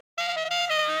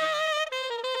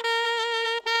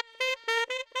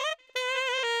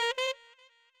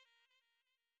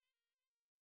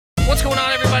What's going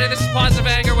on, everybody? This is Positive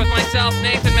Anger with myself,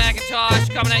 Nathan McIntosh,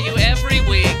 coming at you every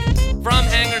week from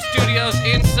Hangar Studios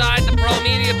inside the Pro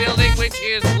Media building, which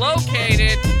is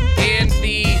located in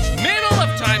the middle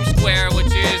of Times Square,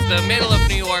 which is the middle of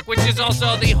New York, which is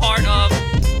also the heart of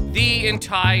the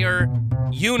entire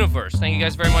universe. Thank you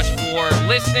guys very much for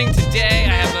listening today.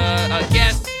 I have a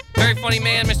guest, very funny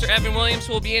man, Mr. Evan Williams,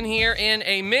 who will be in here in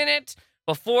a minute.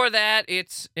 Before that,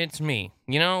 it's me,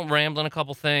 rambling a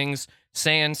couple things,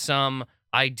 saying some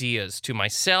ideas to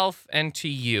myself and to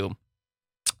you.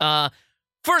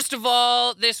 First of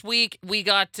all, this week we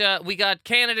got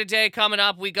Canada Day coming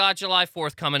up. We got July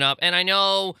 4th coming up, and I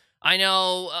know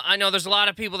there's a lot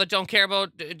of people that don't care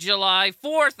about July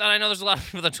 4th, and I know there's a lot of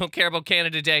people that don't care about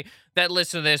Canada Day that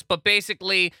listen to this, but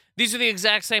basically, these are the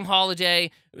exact same holiday.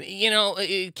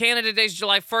 Canada Day is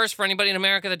July 1st for anybody in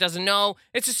America that doesn't know.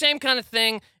 It's the same kind of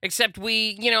thing, except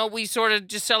we sort of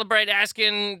just celebrate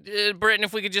asking Britain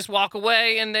if we could just walk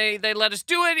away, and they let us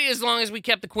do it as long as we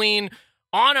kept the Queen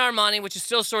on our money, which is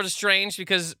still sort of strange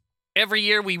because every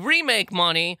year we remake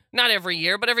money. Not every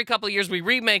year, but every couple of years we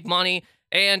remake money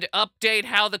and update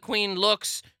how the Queen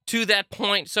looks to that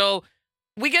point. So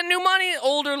we get new money,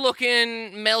 older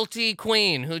looking, melty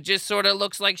Queen who just sort of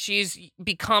looks like she's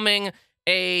becoming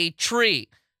a tree.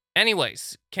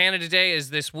 Anyways, Canada Day is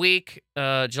this week.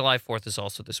 July 4th is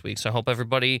also this week. So I hope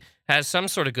everybody has some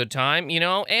sort of good time,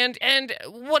 and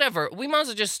whatever. We might as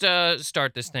well just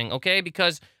start this thing, okay?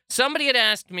 Because somebody had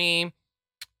asked me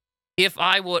if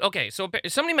I would... Okay, so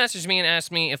somebody messaged me and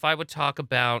asked me if I would talk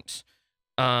about...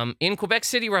 in Quebec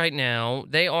City right now,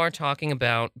 they are talking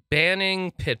about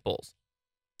banning pit bulls.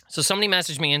 So somebody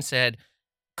messaged me and said,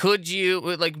 do you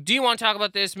want to talk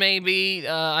about this maybe?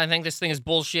 I think this thing is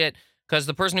bullshit because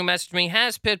the person who messaged me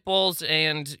has pit bulls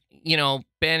and,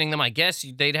 banning them, I guess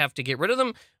they'd have to get rid of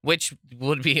them, which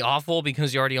would be awful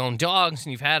because you already own dogs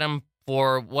and you've had them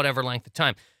for whatever length of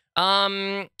time.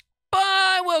 But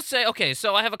I will say, okay,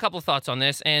 so I have a couple of thoughts on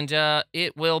this, and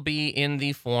it will be in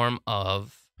the form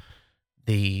of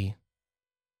the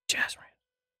jazz rant.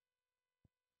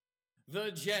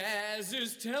 The jazz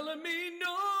is telling me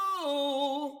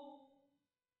no,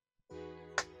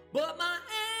 but my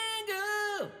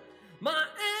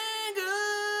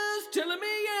anger's telling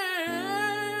me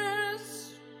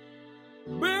yes.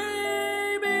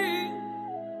 Baby,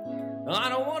 I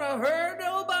don't want to hurt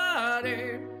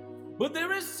nobody, but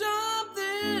there is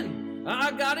something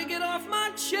I gotta get off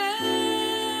my chest.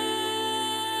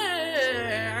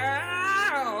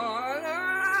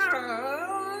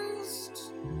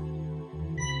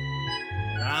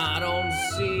 I don't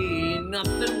see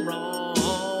nothing wrong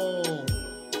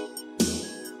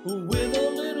with a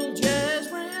little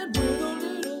jazz rant,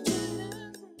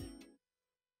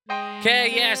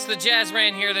 Okay, yes, the jazz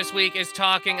rant here this week is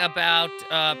talking about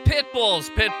pit bulls,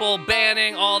 pit bull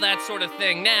banning, all that sort of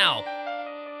thing. Now,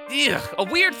 a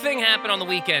weird thing happened on the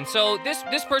weekend. So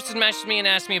this person messaged me and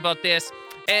asked me about this,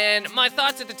 and my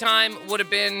thoughts at the time would have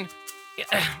been,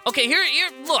 okay, here,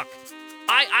 look.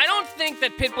 I don't think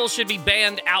that pit bulls should be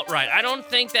banned outright. I don't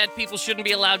think that people shouldn't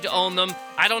be allowed to own them.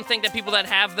 I don't think that people that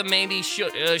have them maybe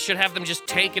should have them just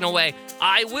taken away.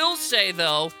 I will say,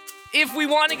 though, if we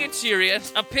want to get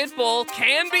serious, a pit bull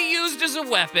can be used as a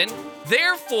weapon.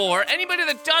 Therefore, anybody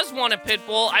that does want a pit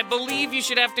bull, I believe you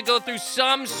should have to go through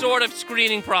some sort of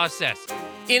screening process.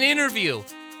 An interview.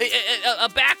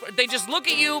 They just look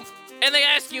at you and they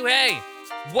ask you, hey,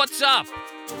 what's up?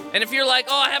 And if you're like,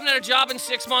 I haven't had a job in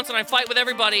 6 months and I fight with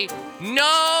everybody,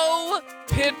 no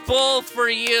pit bull for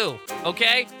you,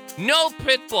 okay? No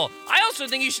pit bull. I also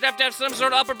think you should have to have some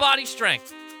sort of upper body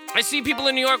strength. I see people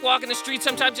in New York walking the street,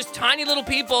 sometimes just tiny little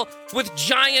people with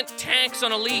giant tanks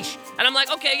on a leash. And I'm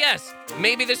like, okay, yes,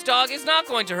 maybe this dog is not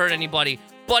going to hurt anybody.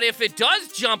 But if it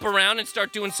does jump around and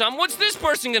start doing something, what's this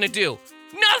person going to do?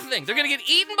 Nothing. They're going to get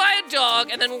eaten by a dog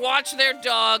and then watch their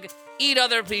dog eat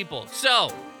other people.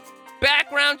 So,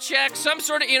 background check, some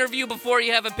sort of interview before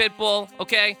you have a pit bull,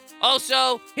 okay?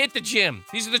 Also, hit the gym.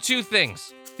 These are the two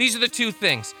things.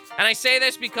 And I say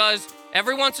this because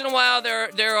every once in a while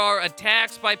there are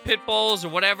attacks by pit bulls or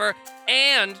whatever,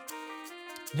 and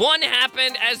one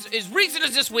happened as recent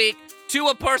as this week to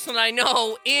a person that I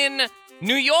know in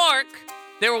New York.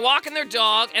 They were walking their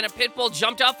dog, and a pit bull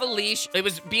jumped off a leash. It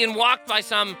was being walked by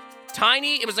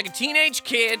it was like a teenage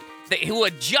kid who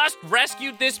had just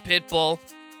rescued this pit bull.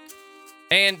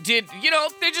 And they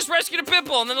just rescued a pit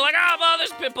bull, and then they're like,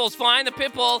 this pit bull's fine. The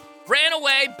pit bull ran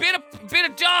away, bit a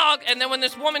dog, and then when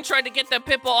this woman tried to get the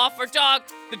pit bull off her dog,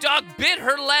 the dog bit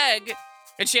her leg,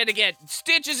 and she had to get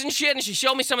stitches and shit, and she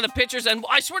showed me some of the pictures, and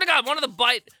I swear to God, one of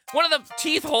the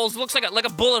teeth holes looks like a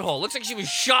bullet hole. Looks like she was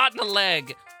shot in the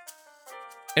leg.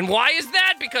 And why is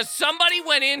that? Because somebody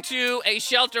went into a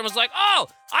shelter and was like, oh,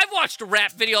 I've watched a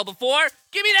rap video before.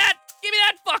 Give me that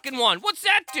fucking one. What's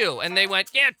that do? And they went,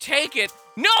 yeah, take it.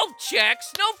 No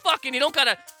checks. No fucking, you don't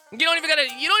even gotta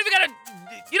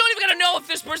know if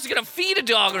this person's gonna feed a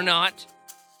dog or not.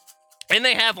 And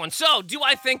they have one. So, do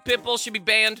I think pit bulls should be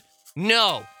banned?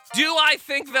 No. Do I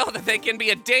think, though, that they can be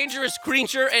a dangerous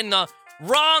creature in the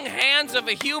wrong hands of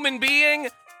a human being?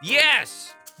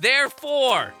 Yes.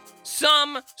 Therefore,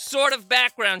 some sort of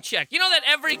background check. You know that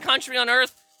every country on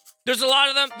Earth, there's a lot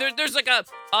of them. There's like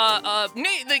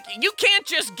you can't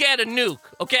just get a nuke,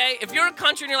 okay? If you're a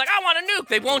country and you're like, I want a nuke,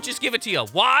 they won't just give it to you.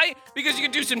 Why? Because you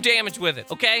can do some damage with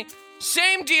it, okay?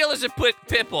 Same deal as a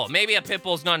pit bull. Maybe a pit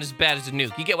bull's not as bad as a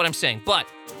nuke. You get what I'm saying? But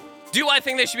do I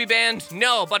think they should be banned?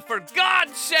 No. But for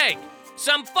God's sake,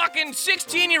 some fucking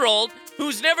 16-year-old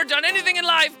who's never done anything in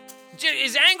life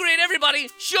is angry at everybody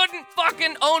shouldn't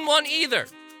fucking own one either.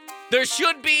 There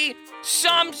should be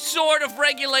some sort of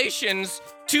regulations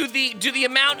to the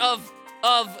amount of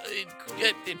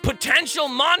potential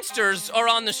monsters are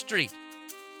on the street.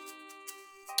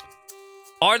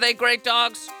 Are they great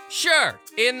dogs? Sure,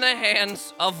 in the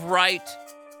hands of right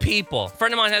people. A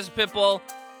friend of mine has a pit bull.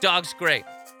 Dog's great.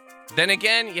 Then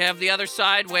again, you have the other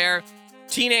side where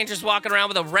teenagers walking around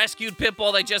with a rescued pit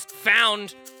bull they just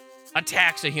found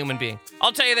attacks a human being.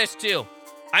 I'll tell you this too.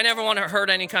 I never want to hurt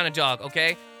any kind of dog,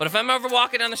 okay? But if I'm ever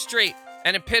walking down the street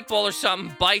and a pit bull or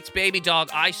something bites baby dog,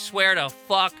 I swear to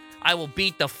fuck, I will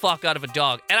beat the fuck out of a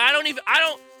dog. And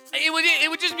it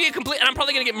would just be a complete, and I'm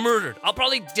probably going to get murdered. I'll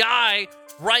probably die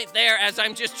right there as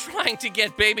I'm just trying to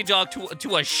get baby dog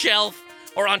to a shelf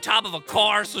or on top of a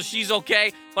car so she's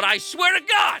okay. But I swear to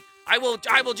God, I will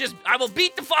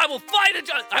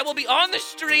be on the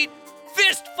street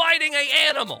fist fighting an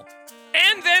animal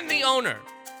and then the owner.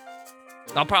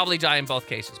 I'll probably die in both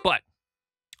cases, but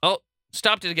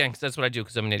stopped it again because that's what I do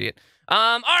because I'm an idiot.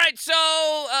 All right,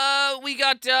 so we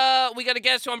got a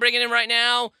guest who I'm bringing in right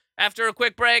now after a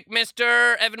quick break,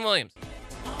 Mr. Evan Williams.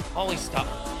 Always stop.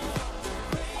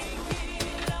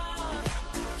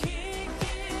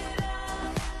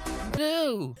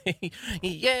 Ooh.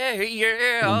 yeah.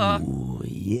 Ooh,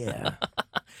 yeah.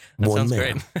 That One sounds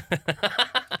man, great.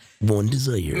 one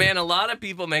desire. Man, a lot of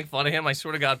people make fun of him. I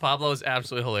swear to God, Pablo is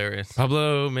absolutely hilarious.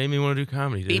 Pablo made me want to do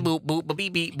comedy, Beep dude. boop boop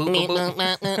beep beep boop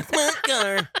boop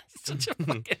boop. Such a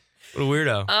fucking. What a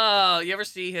weirdo. Oh, you ever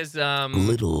see his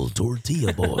Little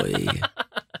tortilla boy.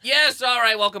 Yes, all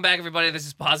right. Welcome back, everybody. This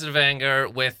is Positive Anger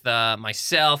with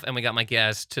myself, and we got my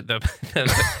guest, the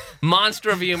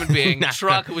monster of a human being,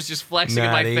 Truck, who was just flexing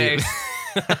in my face.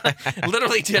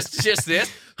 Literally just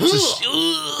this.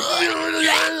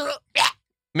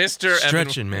 Mr.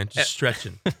 Stretching, man. Just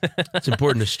stretching. It's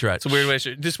important to stretch. It's a weird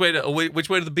way. Which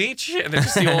way to the beach? And then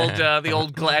just the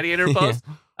old gladiator pose.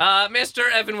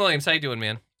 Mr. Evan Williams, how you doing,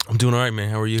 man? I'm doing all right, man.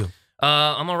 How are you?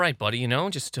 I'm all right, buddy. You know,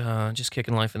 just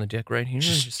kicking life in the dick right here.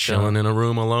 Just chilling in a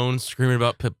room alone, screaming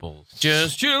about pit bulls.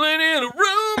 Just chilling in a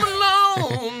room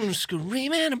alone,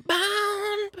 screaming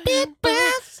about pit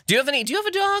bulls. Do you have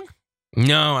a dog?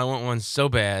 No, I want one so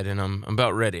bad, and I'm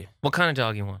about ready. What kind of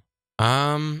dog you want?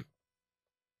 I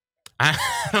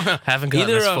don't know. Haven't gotten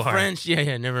Either this a far. French,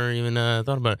 never even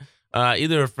thought about it.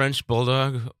 Either a French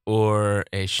bulldog or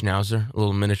a schnauzer, a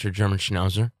little miniature German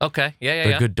schnauzer. Okay, yeah.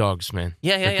 They're good dogs, man.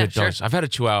 Yeah, Good sure. dogs. I've had a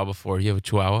chihuahua before. You have a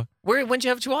chihuahua? When'd you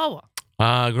have a Chihuahua?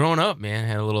 Growing up, man,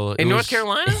 had a little In North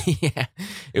Carolina? Yeah,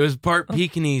 it was part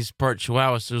Pekingese, part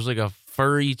Chihuahua. So it was like a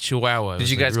furry Chihuahua. Did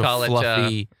you like guys real call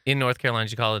fluffy. it in North Carolina?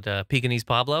 Did you call it Pekingese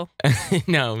Pablo?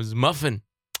 No, it was Muffin.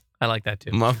 I like that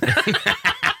too. Muffin.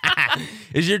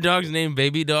 Is your dog's name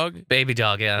Baby Dog? Baby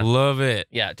dog, yeah. Love it.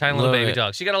 Yeah, tiny little Love baby it.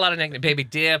 dog. She got a lot of nicknames. Baby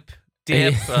Dip,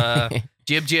 Jib.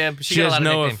 She got a has lot of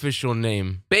no nicknames. official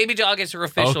name. Baby dog is her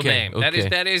official Okay, name.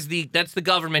 okay. That's the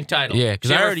government title. Yeah, because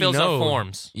She I never already fills know. out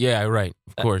forms. Yeah, right.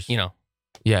 Of course. You know,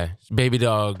 Yeah, it's Baby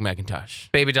Dog Macintosh.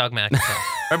 Baby dog Macintosh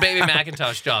or Baby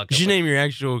Macintosh dog. You should name your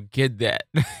actual kid that.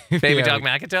 Baby Yeah, dog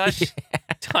Macintosh.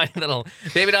 Tiny little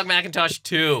Baby dog Macintosh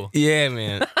 2. Yeah,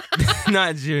 man.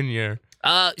 Not Junior.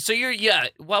 So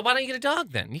why don't you get a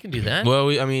dog then? You can do that. Well,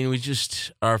 we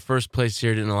just, our first place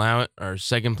here didn't allow it. Our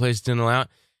second place didn't allow it.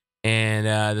 And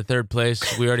the third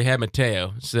place, we already had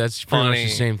Mateo. So that's pretty much Funny.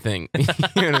 the same thing. You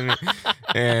know what I mean?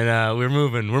 And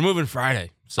we're moving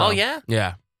Friday. So, Oh, yeah?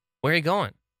 Yeah. Where are you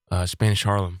going? Spanish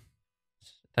Harlem.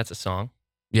 That's a song.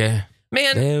 Yeah.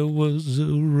 Man, There was a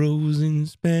rose in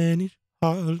Spanish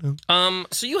Harlem.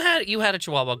 so you had a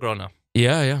Chihuahua growing up.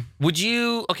 Yeah. Would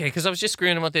you, okay, because I was just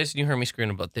screaming about this and you heard me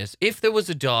screaming about this. If there was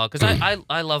a dog, because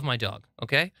I love my dog,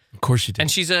 okay? Of course you did.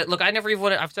 And she's look, I never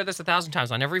even I've said this 1,000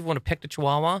 times, I never even want to pick the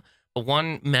Chihuahua,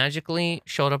 one magically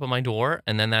showed up at my door,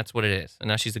 and then that's what it is. And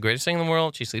now she's the greatest thing in the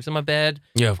world. She sleeps in my bed.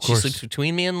 Yeah, of She course. sleeps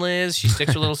between me and Liz. She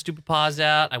sticks her little stupid paws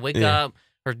out. I wake Yeah. up,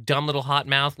 her dumb little hot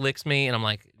mouth licks me, and I'm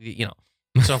like, you know.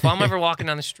 So if I'm ever walking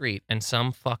down the street and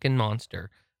some fucking monster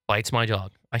bites my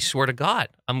dog, I swear to God,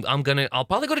 I'll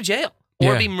probably go to jail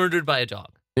or Yeah. be murdered by a dog.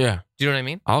 Yeah. Do you know what I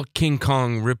mean? I'll King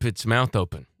Kong rip its mouth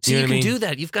open. See, know you what can I mean? do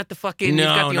that. You've got the fucking, No,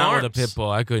 you've got the not arms. with a pit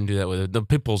bull. I couldn't do that with it. The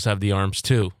pit bulls have the arms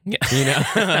too. Yeah. You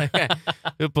know,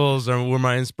 pit bulls were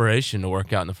my inspiration to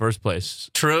work out in the first place.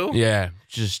 True. Yeah,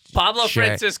 just Pablo check.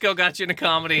 Francisco got you into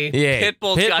comedy. Yeah,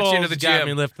 Pitbull's got you into the got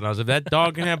me gym. lifting. I was like, that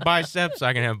dog can have biceps.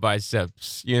 I can have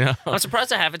biceps. You know, I'm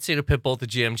surprised I haven't seen a pit bull at the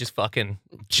gym just fucking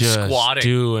just squatting.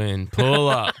 doing pull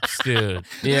ups, dude.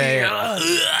 Yeah,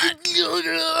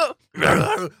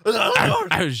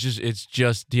 I was just, it's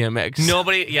just DMX.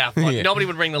 Nobody, fuck, Yeah. nobody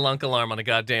would ring the lunk alarm on a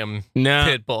goddamn no,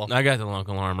 pit bull. I got the lunk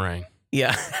alarm ring.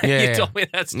 Yeah, Yeah, you yeah. told me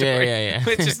that story, Yeah.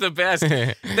 which is the best. So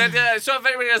if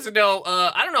anybody doesn't know,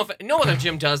 I don't know if no other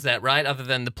gym does that, right? Other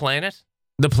than the Planet,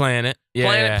 The Planet.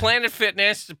 Yeah, Planet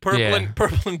Fitness, purple Yeah.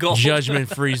 and gold. Judgment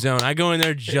free zone. I go in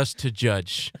there just to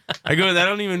judge. I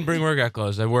don't even bring workout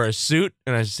clothes. I wear a suit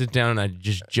and I sit down and I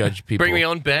just judge people. Bring my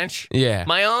own bench. Yeah.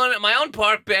 My own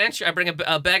park bench. I bring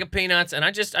a bag of peanuts and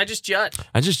I just judge.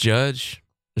 I just judge.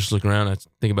 Just look around. I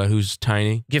think about who's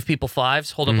tiny. Give people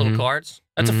fives. Hold up little cards.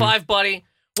 That's a 5, buddy.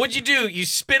 What'd you do? You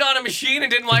spit on a machine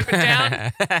and didn't wipe it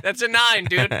down? That's a 9,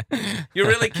 dude. You're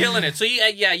really killing it. So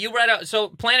you write out. So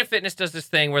Planet Fitness does this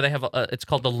thing where they have it's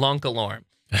called the lunk alarm,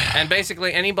 and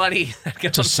basically anybody that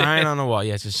It's a sign on the wall.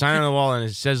 Yeah, it's a sign on the wall and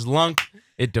it says lunk.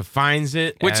 It defines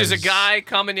it. which is a as- guy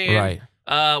coming in, Right.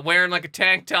 wearing like a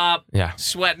tank top, Yeah.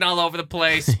 sweating all over the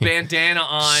place, bandana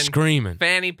on, Screaming.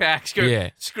 fanny pack,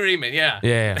 screaming. Yeah.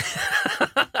 Yeah.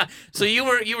 So you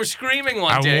were screaming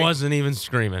one I day. wasn't even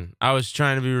screaming. I was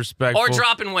trying to be respectful. Or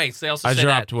dropping weights. They also I say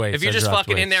dropped that. weights. If you're I just dropped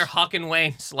fucking in there weights. hucking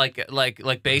weights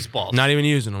like baseballs. Not even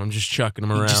using them. I'm just chucking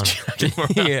them around. Just chucking them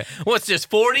around. Yeah. What's this,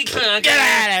 40? Get out of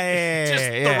here. Just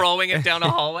Yeah. throwing it down a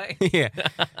hallway. Yeah.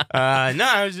 No,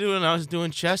 I was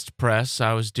doing chest press.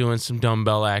 I was doing some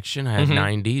dumbbell action. I had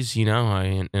 90s, you know,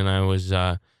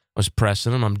 I was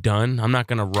pressing them. I'm done. I'm not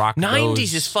gonna rock 90s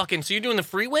those. is fucking, so you're doing the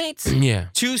free weights? Yeah.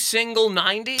 2 single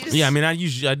 90s? Yeah, I mean, I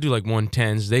do like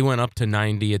 110s. They went up to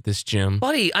 90 at this gym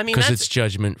Buddy, I mean, because that's, it's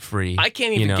judgment free. I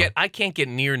can't even I can't get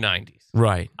near 90s.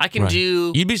 right. I can right.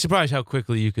 do, You'd be surprised how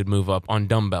quickly you could move up on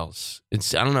dumbbells. I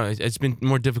don't know. It's been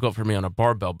more difficult for me on a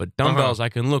barbell, but dumbbells, I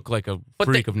can look like a But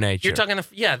freak of nature. you're talking,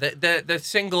 the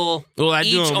single, Well, I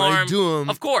each do 'em, I arm, do 'em.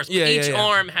 of course, Yeah, each yeah, yeah.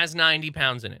 arm has 90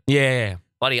 pounds in it. Yeah.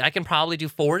 Buddy, I can probably do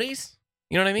 40s.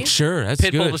 You know what I mean? Sure, that's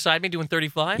Pitbull good. beside me doing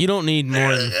 35. You don't need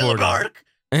more than 40.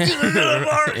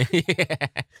 Yeah.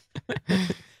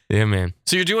 Yeah, man.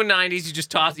 So you're doing 90s, you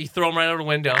just you throw them right out the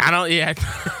window. I don't. Yeah.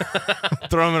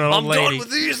 Throw him at an old I'm lady. done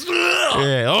with these.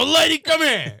 Yeah, old lady, come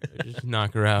here. Just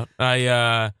knock her out.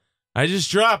 I just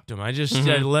dropped them. I just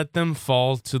let them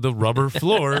fall to the rubber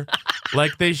floor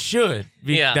like they should.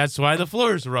 Yeah. That's why the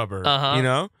floor's rubber. Uh-huh. You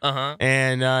know. Uh-huh.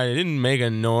 And it didn't make a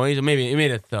noise. Maybe it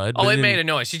made a thud. Oh, but it didn't- made a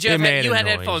noise. it made You a had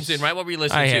noise. headphones in, right? What were you I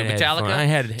listening had to? Metallica? headphones. I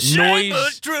had Shame noise.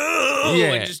 is true.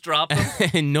 Yeah. And just drop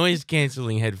them. Noise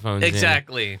canceling headphones. in.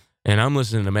 Exactly. And I'm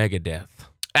listening to Megadeth.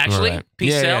 Actually, Right.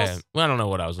 Peace yeah, Sells? yeah. Well, I don't know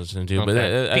what I was listening to, but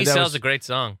Okay. Peace that Sells was is a great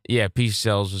song. Yeah, Peace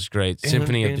Sells was great.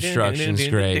 Symphony of Destruction's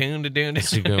great.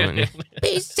 It's a good one.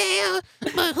 Peace sell,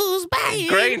 but who's buying?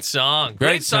 Great song.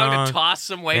 Great song to toss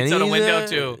some weights out a he's, window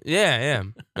too. Yeah.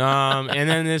 And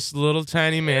then this little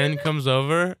tiny man comes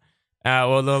over.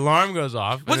 Well, the alarm goes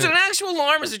off. Was it and an actual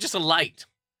alarm or is it just a light?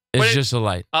 It's just a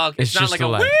light. Oh, okay. It's not just like a a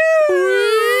light.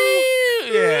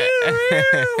 Yeah.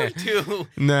 two,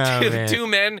 two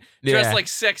men dressed Yeah. like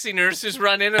sexy nurses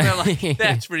run in and they're like,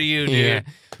 that's for you, dude. Yeah.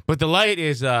 But the light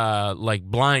is like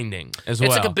blinding as well.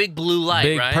 It's like a big blue light,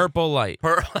 big right? purple light.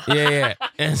 Yeah.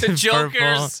 It's The purple.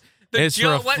 Jokers. The It's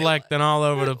what- reflecting all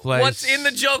over the place. What's in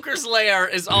the Joker's lair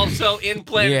is also in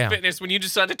Planet Yeah. Fitness when you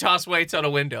decide to toss weights out a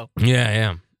window.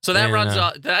 Yeah. So that And, runs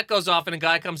off. That goes off, and a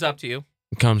guy comes up to you.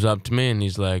 Comes up to me and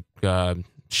he's like,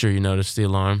 sure you noticed the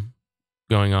alarm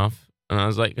going off? And I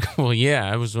was like, well, yeah,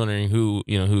 I was wondering who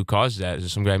caused that. Is there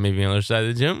some guy maybe on the other side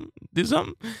of the gym do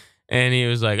something? And he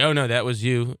was like, oh, no, that was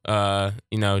you.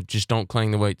 Just don't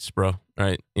clang the weights, bro.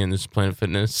 Right? In this Planet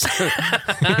Fitness.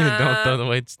 Don't throw the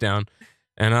weights down.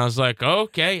 And I was like,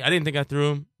 okay. I didn't think I threw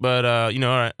them, but, all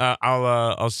right,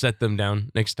 I'll set them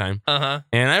down next time. Uh-huh.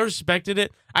 And I respected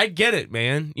it. I get it,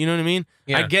 man. You know what I mean?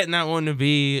 Yeah. I get not wanting to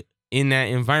be in that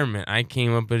environment. I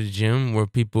came up at a gym where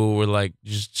people were like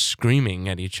just screaming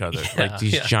at each other, like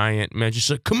these giant men, just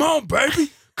like, "Come on,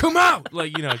 baby, come out.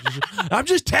 Like, I'm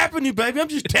just tapping you, baby. I'm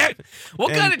just tapping.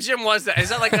 What kind of gym was that? Is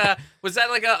that like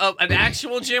an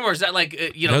actual gym, or is that like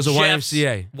That was a Jeff's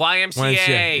YMCA.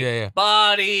 YMCA. Yeah.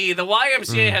 Buddy, the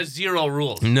YMCA has zero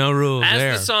rules. No rules As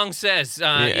there. the song says, you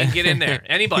can get in there.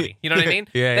 Anybody, you know what I mean?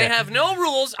 Yeah, They yeah. have no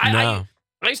rules.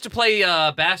 I used to play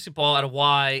basketball at a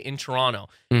Y in Toronto,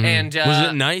 and was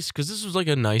it nice? Because this was like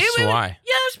a nice Y.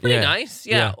 Yeah, it was pretty Yeah. nice.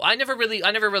 Yeah. I never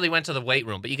really went to the weight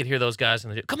room, but you could hear those guys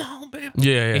and they come on, baby.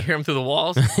 Yeah, You hear them through the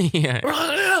walls. yeah.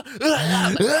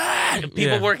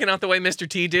 People working out the way Mr.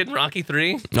 T did in Rocky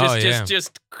 3.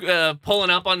 Just pulling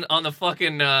up on the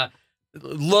fucking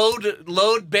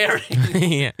load bearing.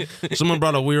 Yeah. Someone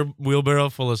brought a wheelbarrow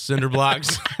full of cinder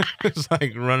blocks. It's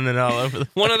like running it all over the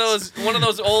one of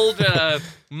those old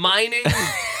mining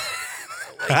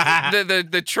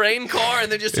the train car,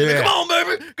 and they're just Yeah. come on,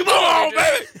 baby, come on,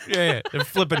 baby. Yeah. They're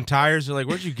flipping tires. They're like,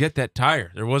 where'd you get that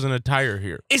tire? There wasn't a tire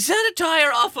here. Is that a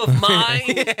tire off of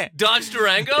my Dodge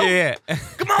Durango? Yeah.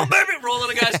 Come on, baby,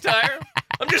 rolling a guy's tire.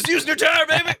 I'm just using your tire,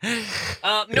 baby.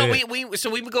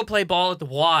 We would go play ball at the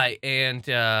Y, and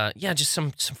just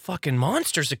some fucking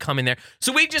monsters that come in there.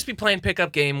 So we'd just be playing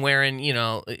pickup game, wearing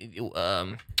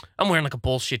I'm wearing like a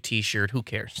bullshit t-shirt. Who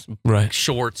cares? Right.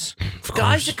 Shorts. Of Guys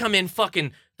course. that come in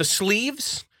fuking the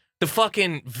sleeves, the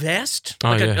fucking vest, Oh,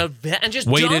 like yeah. a vest, and just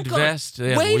Weighted dunk on- vest.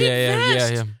 Yeah. weighted yeah,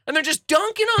 vest, yeah. and they're just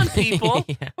dunking on people.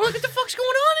 Yeah. I'm like, what the fuck's going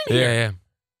on in here? Yeah.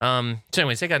 So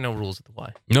anyways, they got no rules at the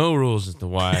Y. No rules at the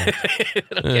Y.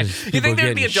 Okay. You think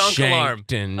there'd be a dunk alarm?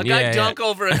 A guy dunk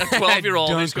over a 12-year-old.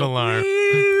 Dunk alarm.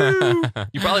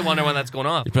 You probably wonder when that's going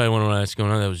off. You probably wonder why that's going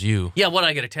on. That was you. Yeah, what,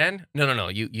 I get a 10? No.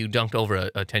 You dunked over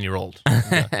a 10-year-old.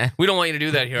 We don't want you to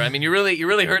do that here. I mean, you're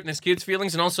really hurting this kid's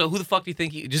feelings, and also, who the fuck do you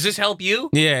think does this help you?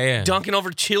 Yeah. Dunking over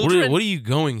children? What are you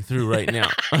going through right now?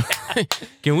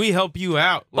 Can we help you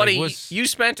out? Buddy, Like, you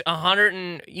spent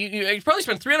you probably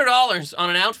spent $300 on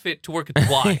an outfit to work at the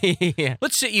Y. yeah.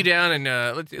 Let's sit you down and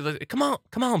let's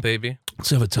come on, baby. Let's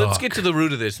have a talk. Let's get to the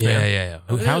root of this, man.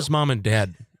 Yeah. How's mom and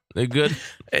dad? They good?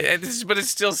 But it's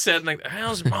still said like,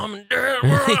 how's mom and dad?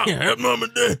 How's mom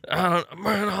and dad?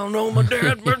 Man, I don't know my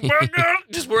dad, but my dad.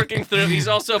 Just working through. He's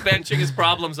also benching his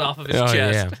problems off of his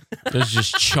chest. Yeah. There's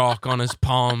just chalk on his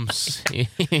palms.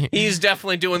 He's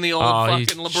definitely doing the old He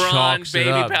fucking LeBron chalks it baby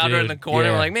up, powder in dude. the corner.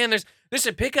 Yeah. We're like, man, this is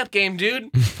a pickup game, dude.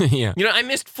 Yeah. You know, I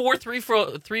missed 3 free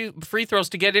throws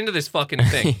to get into this fucking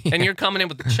thing, and you're coming in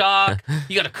with the chalk.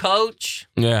 You got a coach.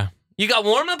 Yeah. You got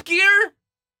warm up gear.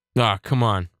 Oh, come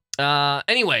on.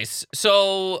 Anyways,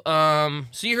 so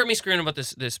you heard me screaming about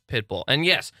this pit bull, and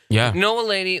yes, Yeah. know a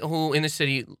lady who in the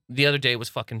city the other day was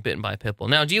fucking bitten by a pit bull.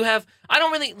 Now, do you have? I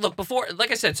don't really look before.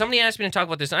 Like I said, somebody asked me to talk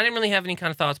about this. And I didn't really have any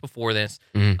kind of thoughts before this.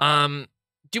 Mhm.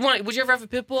 Would you ever have a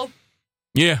pit bull?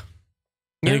 Yeah.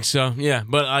 I Yeah. think so. Yeah.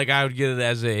 But like I would get it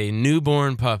as a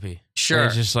newborn puppy. Sure.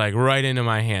 It's just like right into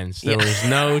my hands. There Yeah. was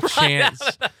no chance.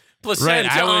 Placenta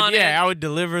on it. I would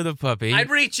deliver the puppy. I'd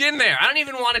reach in there. I don't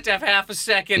even want it to have half a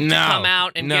second to come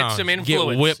out and get some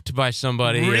influence. Get whipped by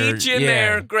somebody. Reach in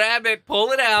there, grab it,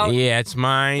 pull it out. Yeah, it's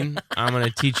mine. I'm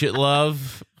gonna teach it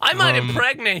love. I might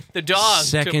impregnate the dog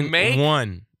second to make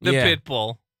one. the Yeah. pit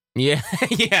bull. Yeah,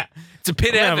 yeah. It's a pit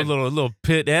I'm gonna have Evan. a little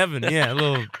pit Evan. Yeah,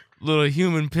 a little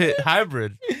human pit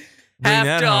hybrid. Bring Half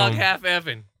that dog, home. half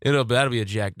Evan. That'll be a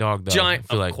jack dog though. Giant.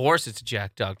 I feel like. Of course, it's a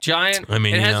jack dog. Giant. I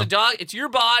mean, it you has know. a dog. It's your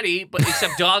body, but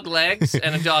except dog legs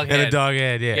and a dog head. And a dog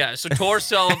head. Yeah. Yeah. So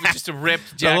torso of just a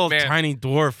ripped A jack little man. tiny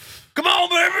dwarf. Come on,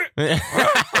 baby.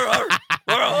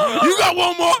 You got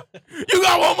one more. You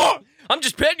got one more. I'm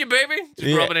just petting you, baby. Just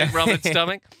Yeah. rubbing its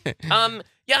stomach.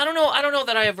 Yeah, I don't know. I don't know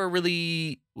that I ever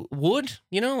really would.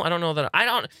 You know, I don't know that I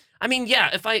don't. I mean, yeah.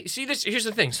 If I see this, here's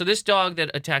the thing. So this dog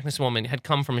that attacked this woman had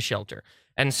come from a shelter,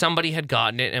 and somebody had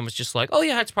gotten it and was just like, "Oh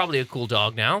yeah, it's probably a cool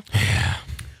dog now." Yeah.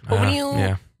 But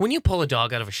yeah. when you pull a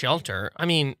dog out of a shelter, I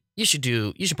mean, you should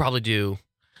probably do.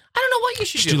 I don't know what you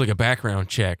should Just do. do like a background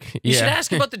check. You Yeah. should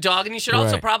ask about the dog, and you should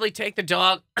also Right. probably take the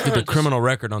dog. Get the criminal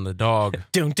record on the dog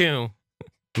Doom doom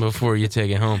before you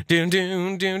take it home. doom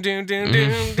doom doom doom doom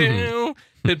doom doom.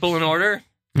 Pitbull in order.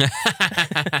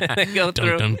 Go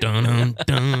through. Dun, dun, dun,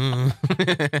 dun,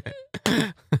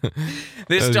 dun.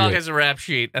 This was dog good. has a rap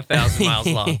sheet 1,000 miles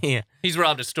long. Yeah. He's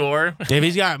robbed a store. If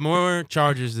he's got more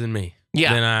charges than me,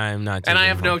 Yeah. then I'm not. And I taking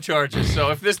have him no home. charges. So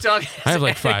if this dog has I have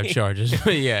like 5 any- charges,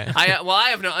 but yeah. I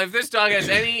have no. If this dog has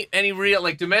any real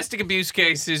like domestic abuse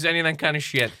cases, any of that kind of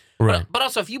shit. Right. But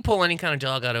also, if you pull any kind of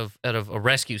dog out of a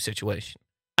rescue situation,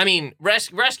 I mean,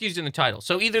 rescue's in the title.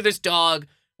 So either this dog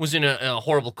was in a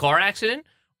horrible car accident,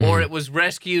 or Mhm. it was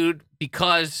rescued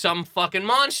because some fucking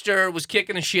monster was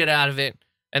kicking the shit out of it,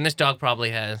 and this dog probably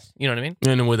has. You know what I mean?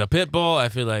 And with a pit bull, I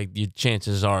feel like the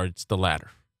chances are it's the latter.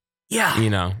 Yeah.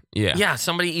 You know? Yeah. Yeah,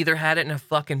 somebody either had it in a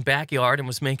fucking backyard and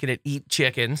was making it eat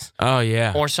chickens, Oh,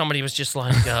 yeah. or somebody was just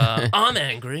like, I'm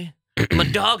angry. My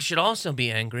dog should also be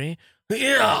angry.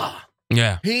 Yeah.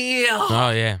 Yeah. Yeah.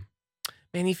 Oh, yeah.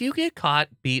 Man, if you get caught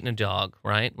beating a dog,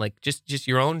 right? Like just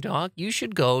your own dog, you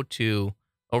should go to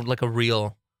a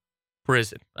real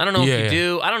prison. I don't know if you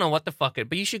do. I don't know what the fuck it,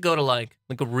 but you should go to like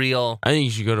a real. I think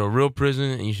you should go to a real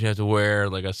prison and you should have to wear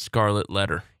like a scarlet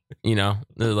letter, you know,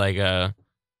 like a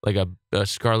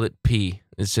scarlet P.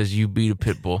 It says you beat a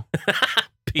pit bull,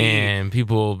 and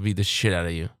people will beat the shit out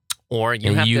of you. Or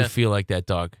you feel like that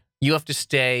dog. You have to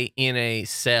stay in a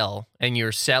cell, and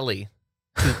you're celly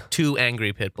to two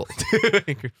angry pit bulls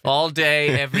all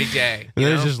day, every day. And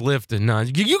they just lift and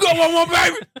nod. You go one more,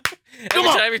 baby. Every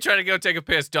time you try to go take a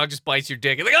piss, dog just bites your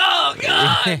dick. You're like, oh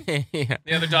god! Yeah.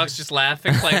 The other dog's just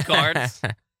laughing, playing cards.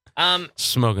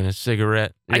 Smoking a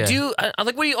cigarette. Yeah. I do. I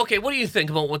like. What do you think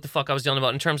about what the fuck I was dealing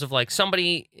about in terms of like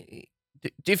somebody?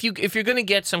 If you're gonna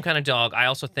get some kind of dog, I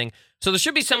also think so. There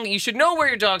should be something you should know where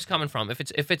your dog's coming from. If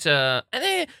it's a,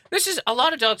 this is a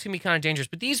lot of dogs can be kind of dangerous,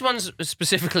 but these ones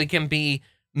specifically can be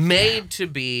made to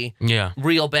be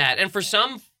real bad. And for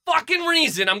some fucking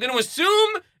reason, I'm gonna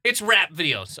assume it's rap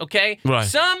videos. Okay, right?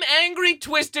 Some angry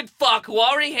twisted fuck who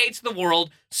already hates the world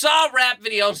saw a rap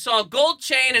video, saw a gold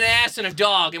chain, an ass, and a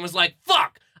dog, and was like,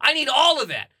 "Fuck, I need all of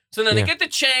that." So then they get the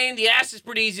chain. The ass is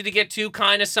pretty easy to get to,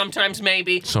 kind of, sometimes,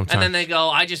 maybe. Sometimes. And then they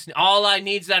go, all I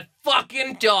need is that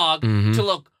fucking dog to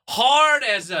look hard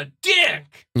as a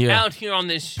dick out here on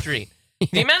this street.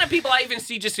 The amount of people I even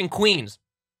see just in Queens,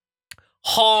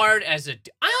 hard as a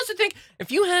dick. I also think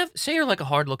if you have, say you're like a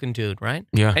hard-looking dude, right?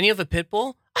 Yeah. And you have a pit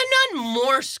bull, I'm not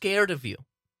more scared of you.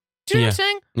 Do you know what I'm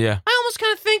saying? Yeah. I almost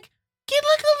kind of think, get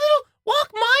like a little,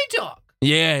 walk my dog.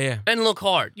 Yeah. And look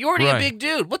hard. You're already a big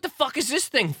dude. What the fuck is this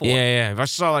thing for? Yeah. If I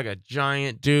saw like a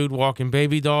giant dude walking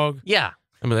baby dog, yeah.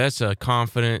 I mean, that's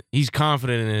he's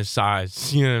confident in his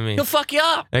size. You know what I mean? He'll fuck you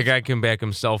up. That guy can back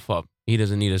himself up. He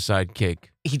doesn't need a sidekick.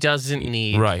 He doesn't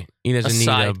need He doesn't need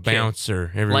a sidekick.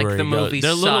 bouncer everywhere Like the he goes. movie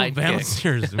They're little Sidekick.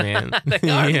 bouncers, man. They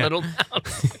are little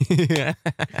bouncers. Yeah.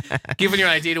 Giving your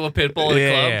ID to a pit bull in a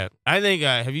club. Yeah. I think,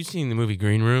 have you seen the movie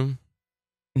Green Room?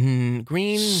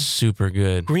 Green. Super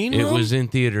good. Green It Room? was in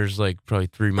theaters like probably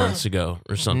 3 months ago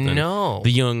or something. No. The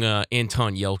young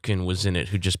Anton Yelkin was in it,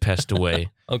 who just passed away.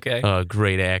 Okay.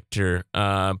 Great actor.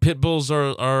 Pit bulls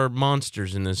are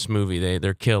monsters in this movie.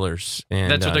 They're killers.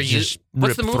 And That's what they're just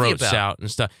What's rip the movie throats about? out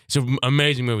and stuff. It's an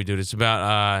amazing movie, dude. It's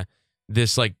about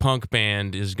this like punk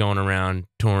band is going around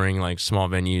touring like small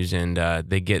venues, and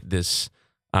they get this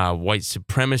white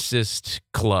supremacist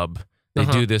club. They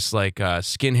do this like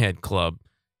skinhead club,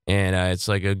 and it's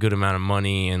like a good amount of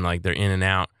money, and like they're in and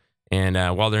out. And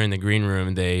while they're in the green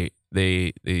room, they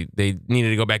needed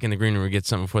to go back in the green room and get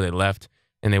something before they left.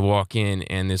 And they walk in,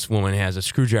 and this woman has a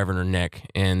screwdriver in her neck,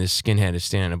 and this skinhead is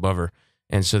standing above her.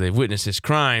 And so they've witnessed this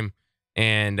crime,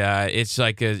 and it's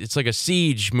like a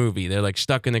siege movie. They're like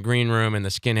stuck in the green room, and the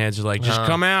skinheads are like, "Just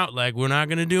come out! Like we're not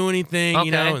gonna do anything,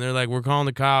 you know." And they're like, "We're calling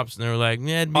the cops," and they're like,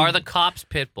 "Yeah." Are the cops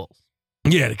pit bulls?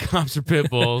 Yeah, the cops are pit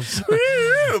bulls.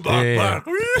 Yeah.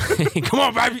 Come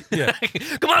on, baby. Yeah.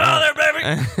 Come on out there,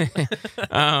 baby.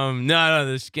 No,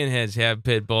 the skinheads have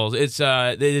pit bulls. It's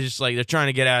they're just like they're trying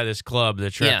to get out of this club. They're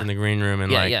trapped in the green room,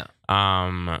 and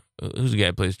who's the guy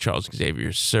who plays Charles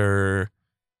Xavier? Sir.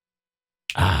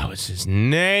 What's his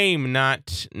name?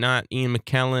 Not Ian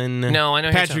McKellen. No, I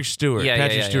know Patrick Stewart. Yeah,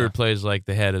 Patrick Stewart plays like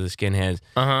the head of the skinheads.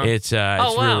 It's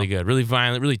wow. really good, really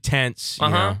violent, really tense. You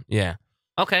know? Yeah.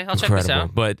 Okay, I'll Incredible. check this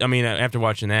out. But I mean, after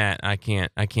watching that, I can't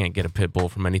get a pit bull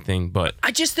from anything but I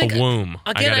just think a womb.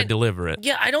 I gotta deliver it.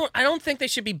 Yeah, I don't think they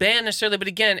should be banned necessarily. But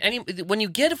again, when you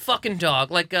get a fucking dog,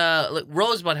 like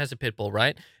Rosebud has a pit bull,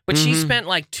 right? But she spent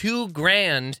like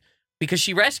 $2,000 because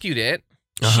she rescued it.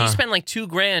 She spent like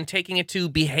 $2,000 taking it to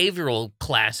behavioral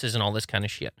classes and all this kind of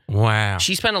shit. Wow.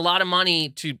 She spent a lot of money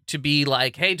to be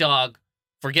like, hey, dog,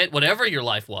 forget whatever your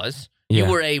life was. Yeah.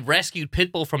 You were a rescued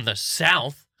pit bull from the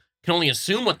South. Can only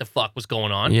assume what the fuck was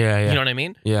going on. Yeah. You know what I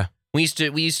mean? Yeah. We used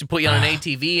to put you on an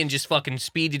ATV and just fucking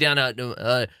speed you down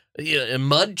a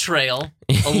mud trail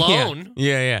alone.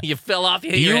 Yeah. You fell off.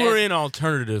 You were in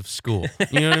alternative school.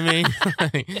 You know what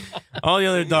I mean? All the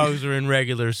other dogs were in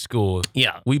regular school.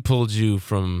 Yeah. We pulled you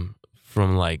from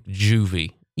like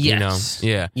juvie. Yes. You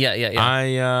know? Yeah.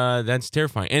 Yeah. That's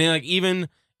terrifying. And like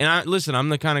listen, I'm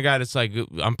the kind of guy that's like,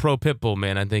 I'm pro pit bull,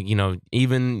 man. I think,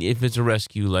 even if it's a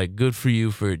rescue, like, good for you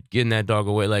for getting that dog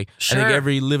away. Like, Sure. I think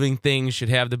every living thing should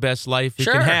have the best life it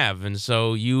can have. And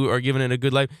so you are giving it a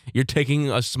good life. You're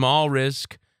taking a small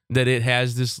risk that it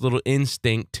has this little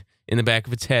instinct in the back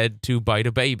of its head to bite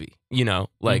a baby. You know,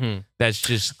 like that's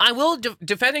just. I will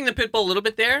defending the pit bull a little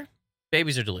bit there.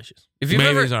 Babies are delicious. If you've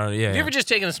babies ever, are, yeah. If you ever just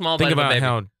taken a small think bite about of a baby,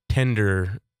 how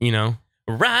tender, you know.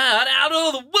 Right out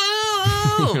of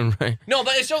the womb. Right. No,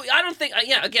 but so I don't think.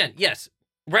 Yeah, again, yes.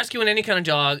 Rescuing any kind of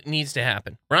dog needs to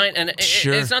happen, right? And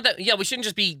Sure. it's not that, yeah, we shouldn't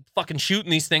just be fucking shooting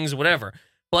these things or whatever.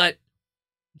 But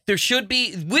there should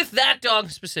be, with that dog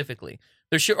specifically,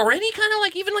 there should, or any kind of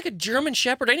like, even like a German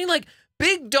Shepherd, any like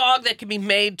big dog that can be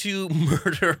made to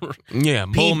murder. Yeah,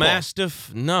 bull people.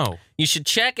 mastiff, no. You should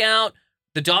check out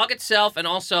the dog itself. And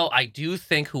also, I do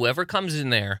think whoever comes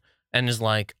in there and is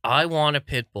like, I want a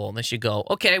pit bull, they should go,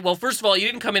 okay, well, first of all, you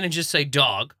didn't come in and just say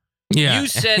dog. Yeah. You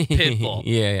said pit bull.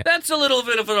 yeah. That's a little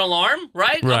bit of an alarm,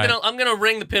 right? Right. I'm gonna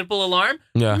ring the pit bull alarm.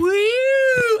 Yeah. Woo!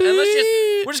 And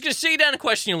we're just gonna sit you down and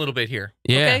question you a little bit here.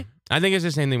 Yeah. Okay? I think it's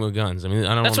the same thing with guns. I mean,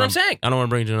 I don't. That's what I'm saying. I don't want to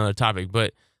bring it to another topic,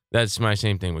 but that's my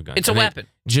same thing with guns. It's a weapon.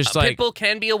 Just A like pit bull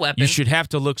can be a weapon. you should have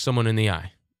to look someone in the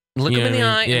eye. look you them in know the what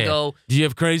I eye mean? and Yeah. go. Do you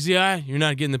have crazy eye? You're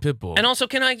not getting the pit bull. And also,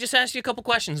 can I just ask you a couple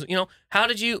questions? You know, how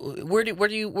did you? Where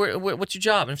what's your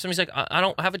job? And if somebody's like, I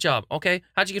don't have a job. Okay,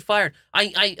 how'd you get fired?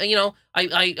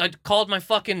 I called my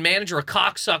fucking manager a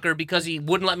cocksucker because he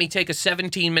wouldn't let me take a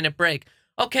 17-minute break.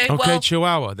 Okay, well,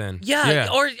 Chihuahua then. yeah.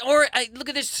 Or look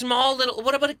at this small little.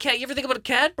 What about a cat? You ever think about a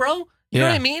cat, bro? You know Yeah.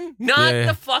 what I mean? Not Yeah.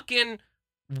 the fucking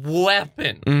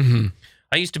weapon. Mm-hmm.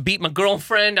 I used to beat my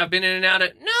girlfriend. I've been in and out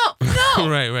of no,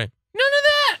 right. none of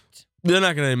that. They're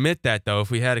not going to admit that though.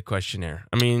 If we had a questionnaire,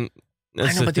 I mean, that's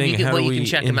I know, the but thing. you How do can we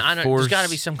check them. I don't. There's got to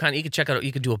be enforce- some kind. You can check out.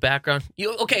 You could do a background.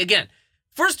 Okay? Again,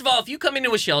 first of all, if you come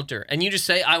into a shelter and you just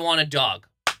say, "I want a dog,"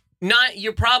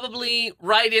 you're probably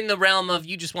right in the realm of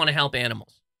you just want to help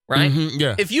animals, right? Mhm,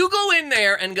 yeah. If you go in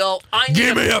there and go, "I need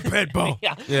Give me a pit bull.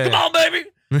 yeah, Yeah. come on, baby."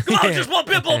 Come on, just one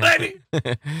pit bull, baby.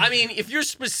 I mean, if you're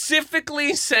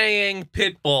specifically saying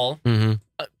pit bull, Mm-hmm.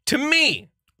 to me,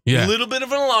 Yeah. a little bit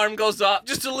of an alarm goes off.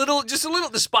 Just a little.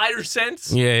 The spider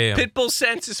sense. Yeah. Pit bull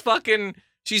sense is fucking.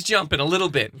 She's jumping a little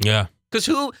bit. Yeah. Because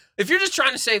if you're just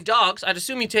trying to save dogs, I'd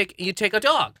assume you take a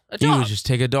dog. A You dog. would just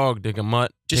take a dog, take a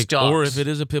mutt. Just Or dogs. if it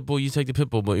is a pit bull, you take the pit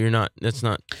bull, but you're not. That's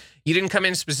not. You didn't come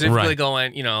in specifically Right.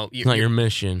 going, It's not your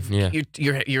mission. Yeah.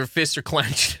 your fists are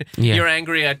clenched. Yeah. You're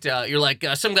angry at. You're like,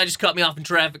 some guy just cut me off in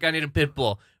traffic. I need a pit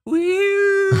bull. Woo!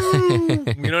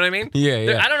 You know what I mean?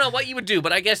 Yeah. I don't know what you would do,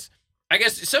 but I guess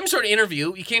some sort of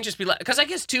interview. You can't just be like, because I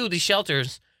guess too, these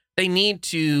shelters, they need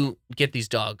to get these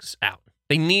dogs out.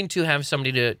 They need to have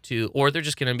somebody to, or they're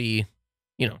just going to be,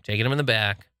 taking them in the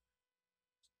back,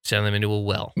 sending them into a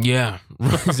well. Yeah.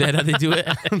 Is that how they do it?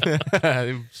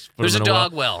 They just put There's a them in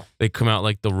dog well. well. They come out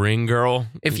like the Ring girl.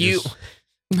 If You just-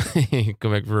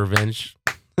 come back for revenge.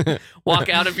 Walk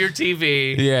out of your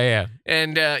TV. Yeah.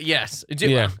 And yes.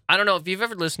 Yeah. I don't know if you've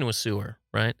ever listened to a sewer,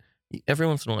 right? Every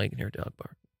once in a while you can hear a dog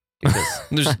bark.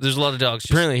 Because there's a lot of dogs.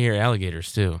 Just, Apparently, here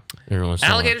alligators too. Every once in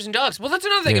a while. alligators and dogs. Well, that's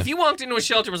another thing. Yeah. If you walked into a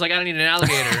shelter and was like, I don't need an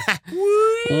alligator.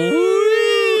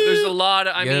 Woo! There's a lot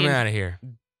of, Get them out of here.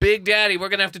 Big Daddy, we're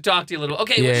going to have to talk to you a little.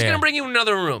 Okay, we're Yeah, just going yeah. to bring you in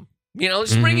another room.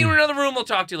 Just bring you in another room. We'll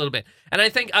talk to you a little bit. And I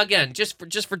think, again, just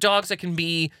for dogs that can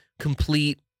be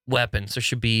complete weapons, there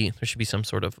should be some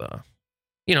sort of,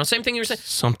 same thing you were saying.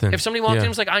 Something. If somebody walked in Yeah. and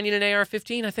was like, I need an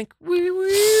AR-15, I think,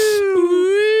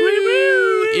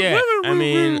 Yeah, I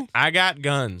mean, I got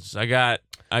guns. I got.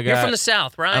 You're from the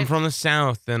South, right? I'm from the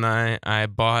South, and I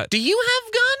bought. Do you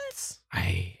have guns?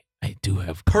 I do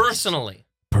have guns.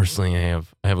 Personally, I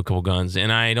have a couple guns,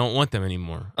 and I don't want them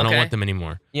anymore. I don't Okay. want them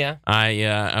anymore. yeah. I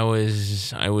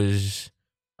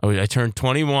turned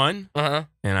 21, Uh-huh.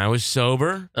 and I was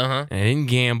sober. Uh-huh. And I didn't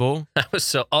gamble. I was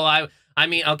so, I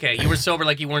mean, okay, you were sober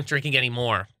like you weren't drinking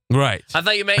anymore. Right. I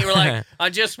thought you meant you were like, I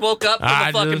just woke up from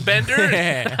the fucking bender.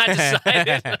 And I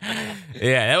decided.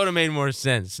 Yeah, that would have made more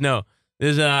sense. No,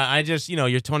 there's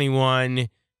you're 21,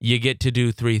 you get to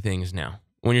do 3 things now.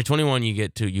 When you're 21,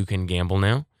 you can gamble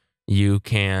now. You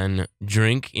can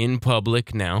drink in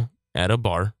public now at a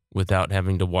bar without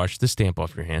having to wash the stamp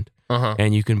off your hand. Uh-huh.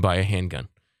 And you can buy a handgun.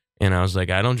 And I was like,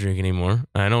 I don't drink anymore.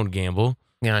 I don't gamble.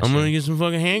 Gotcha. I'm going to get some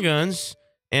fucking handguns.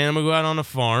 And I'm going to go out on a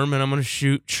farm and I'm going to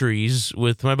shoot trees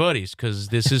with my buddies because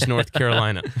this is North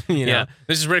Carolina. You know? Yeah.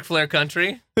 This is Ric Flair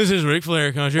country. This is Ric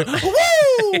Flair country. Woo!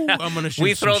 Yeah. I'm going to shoot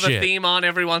We throw some the shit. theme on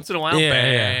every once in a while.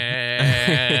 Yeah,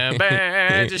 Bam,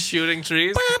 bam, just shooting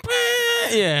trees.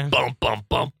 Yeah. Bum, bum,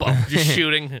 bum, bum. Just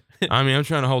shooting. I mean, I'm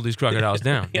trying to hold these crocodiles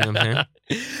down. You know what I'm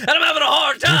And I'm having a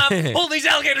hard time holding these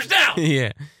alligators down. saying?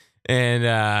 Yeah.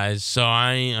 And so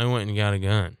I went and got a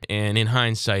gun. And in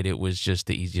hindsight, it was just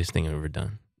the easiest thing I've ever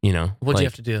done. You know? What'd you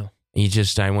have to do?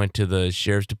 I went to the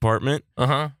sheriff's department,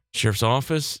 Uh-huh. sheriff's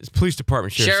office, it's police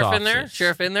department, sheriff's Sheriff office. in there?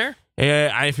 Sheriff in there?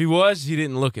 If he was, he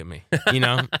didn't look at me,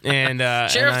 And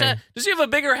Sheriff's hat. Does he have a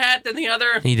bigger hat than the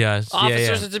other he does.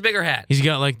 officers? Yeah. It's a bigger hat. He's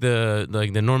got like the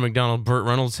Norm Macdonald, Burt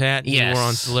Reynolds hat he wore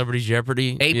on Celebrity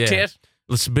Jeopardy. Ape tit.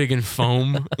 It's big and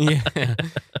foam. Yeah.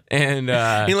 And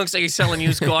he looks like he's selling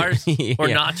used cars or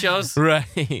nachos. Right.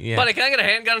 Yeah. Buddy, can I get a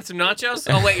handgun and some nachos?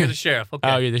 Oh wait, you're the sheriff. Okay.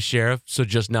 Oh, you're the sheriff, so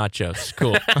just nachos.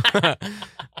 Cool.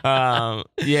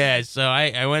 Yeah, so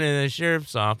I went into the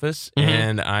sheriff's office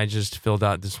and I just filled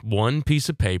out this one piece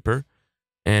of paper,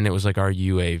 and it was like, "Are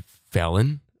you a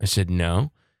felon?" I said,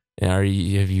 "No." And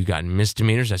have you gotten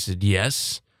misdemeanors? I said,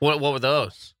 "Yes." What were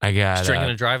those? I got drinking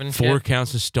and driving. 4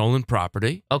 counts of stolen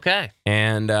property. Okay.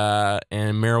 And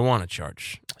marijuana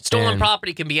charge. Stolen And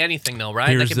property can be anything, though, right?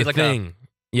 Here's That can the be like thing.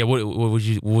 Yeah, what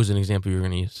was an example you were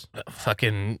going to use? a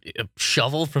fucking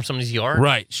shovel from somebody's yard.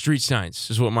 Right, street signs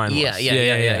is what mine was.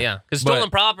 Yeah. Because stolen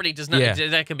But- property does not. Yeah.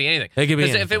 That can be anything. It could be Because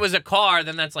if anything. it was a car,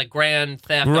 then that's like grand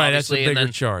theft, Right, that's a obviously, and bigger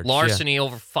then charge, larceny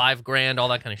over $5,000, all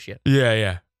that kind of shit.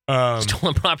 Yeah.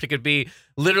 Stolen property could be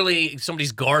literally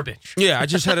somebody's garbage. Yeah, I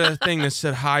just had a thing that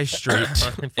said High Street,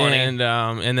 Funny.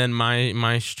 and then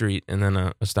my street, and then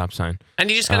a stop sign.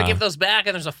 And you just gotta give those back,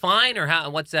 and there's a fine, or how?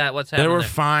 What's that? What's happening? There were there?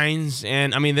 fines,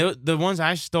 and I mean the ones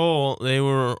I stole, they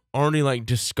were already like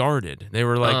discarded. They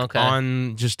were like okay.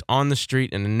 on the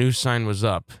street, and a new sign was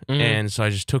up, and so I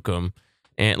just took them,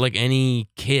 and like any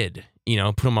kid,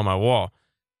 put them on my wall,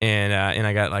 and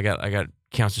I got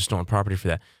counts of stolen property for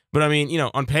that. But I mean,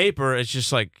 on paper, it's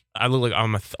just like I look like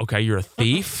I'm okay. You're a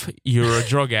thief. You're a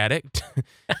drug addict,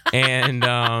 and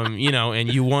and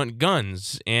you want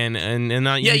guns, and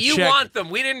not you check. want them.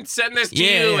 We didn't send this to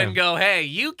Yeah, you yeah. and go, hey,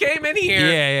 you came in here.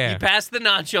 Yeah. You passed the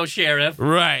nacho sheriff.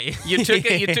 Right. You took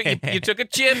it. You took a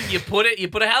chip. You put a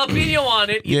jalapeno on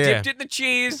it. You Yeah. dipped it in the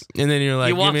cheese. And then you're like,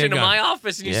 You walked give me a into gun. my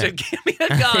office and you Yeah. said, "Give me a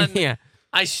gun. Yeah.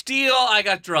 I steal. I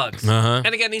got drugs." Uh-huh.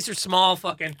 And again, these are small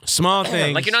fucking. Small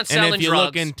things. Like you're not And selling if you drugs.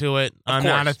 look into it, I'm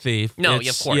course. not a thief. No,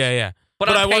 It's- of course. Yeah. But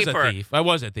But on I was paper- a thief. I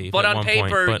was a thief But at on one paper,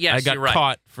 point. But yes, I got you're right.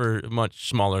 caught for much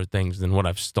smaller things than what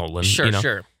I've stolen. Sure,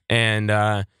 sure. And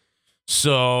and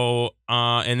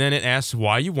then it asks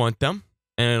why you want them,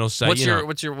 and it'll say, What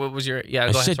was your? Yeah, I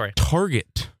go ahead. said Sorry.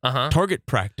 target. Target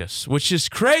practice, which is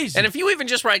crazy. And if you even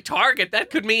just write Target, that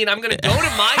could mean I'm going to go to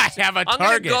my. I have a I'm going to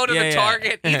Target. go to Yeah, the yeah.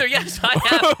 Target. Either yes, I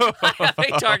have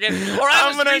a Target, or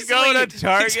I'm gonna go to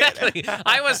Target. Exactly.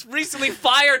 I was recently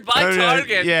fired by Okay,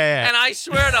 Target. yeah. And I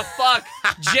swear to fuck,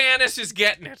 Janice is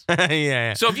getting it.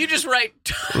 yeah. So if you just write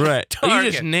Right. Target.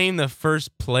 You just name the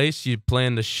first place you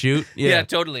plan to shoot. Yeah,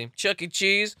 totally. Chuck E.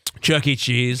 Cheese. Chuck E.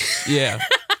 Cheese. Yeah.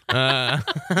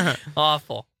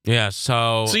 Awful. Yeah.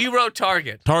 So So you wrote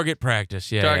Target. target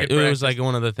practice. Yeah. Target it practice. was like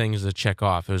one of the things to check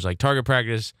off. It was like target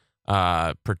practice,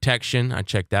 protection. I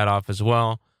checked that off as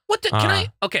well. What the? Can I?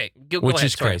 Okay, go Which ahead.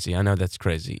 is Sorry. crazy. I know that's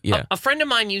crazy. Yeah. A friend of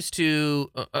mine used to.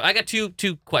 I got two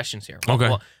questions here. Okay.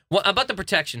 Well, about the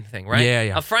protection thing, right?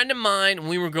 Yeah. A friend of mine, when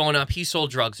we were growing up, he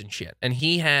sold drugs and shit, and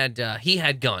he had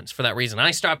guns for that reason.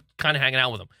 I stopped kind of hanging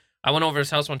out with him. I went over to his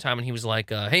house one time, and he was like,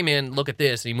 "Hey man, look at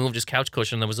this!" And he moved his couch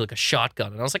cushion. There was like a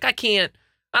shotgun, and I was like,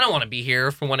 I don't want to be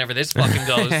here for whenever this fucking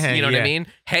goes. You know what I Yeah. mean?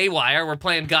 Haywire. We're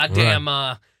playing goddamn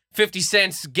 50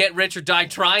 cents, get rich or die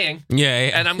trying.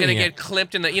 Yeah. And I'm going to Yeah. get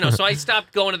clipped in the, so I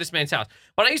stopped going to this man's house.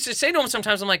 But I used to say to him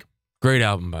sometimes, I'm like, Great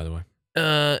album, by the way.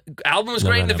 album was No,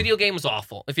 great no, and the no. video game was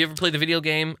awful. If you ever played the video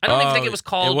game, I don't even think it was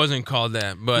called. It wasn't called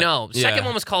that, but No, yeah. second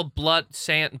one was called Blood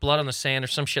on the Sand or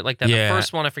some shit like that. Yeah. The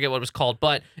first one, I forget what it was called,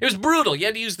 but it was brutal. You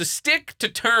had to use the stick to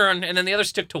turn and then the other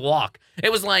stick to walk.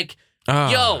 It was like,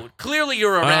 Oh. yo, clearly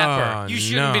you're a rapper. Oh, You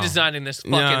shouldn't be no. designing this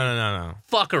fucking No.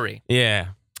 fuckery. Yeah.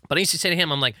 But I used to say to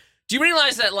him, I'm like, do you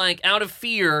realize that, like, out of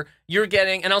fear, you're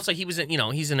getting, and also he was in,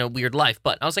 he's in a weird life,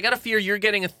 but I was like, out of fear, you're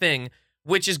getting a thing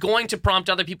which is going to prompt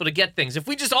other people to get things. If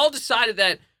we just all decided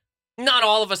that, not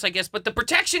all of us, I guess, but the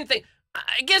protection thing,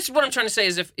 I guess what I'm trying to say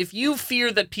is if you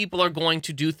fear that people are going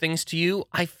to do things to you,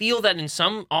 I feel that in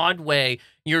some odd way,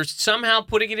 you're somehow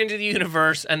putting it into the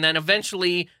universe, and then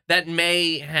eventually that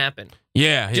may happen.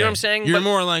 Yeah. Do you know what I'm saying? You're But-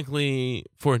 more likely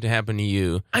for it to happen to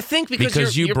you I think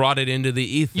because you you're, brought it into the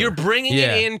ether. you're bringing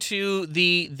Yeah. it into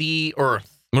the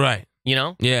earth, Right. you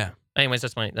know? Yeah. Anyways,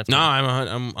 that's my. No,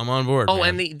 I'm on board. Oh,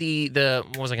 man. and the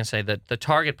what was I gonna say? The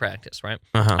target practice, right?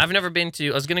 Uh-huh. I've never been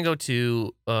to. I was gonna go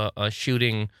to a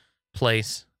shooting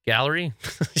place, gallery,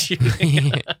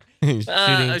 shooting,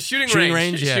 a shooting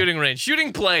range, yeah. shooting range,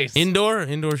 shooting place, Indoor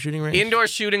shooting range. indoor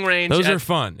shooting range. Those at- are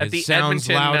fun. at It the sounds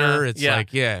Edmonton, louder. It's yeah.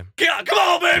 like yeah. Yeah, come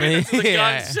on, baby. That's what the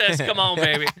Yeah. gun says. Come on,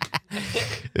 baby.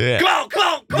 Yeah. Come on,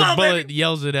 The bullet baby.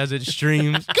 yells it as it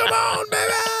streams. Come on,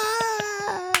 baby.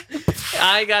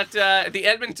 I got the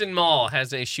Edmonton Mall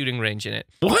has a shooting range in it.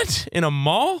 What? In a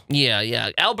mall?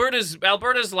 Yeah.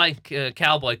 Alberta's like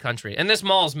cowboy country, and this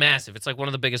mall is massive. It's like one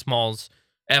of the biggest malls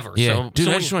ever. Yeah, So, dude,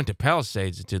 so I when- just went to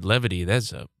Palisades to Levity.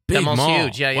 That's a big that mall's mall.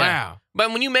 huge. Yeah. Wow.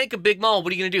 But when you make a big mall,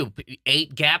 what are you gonna do?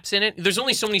 8 gaps in it? There's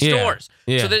only so many Yeah. stores.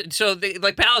 Yeah. So they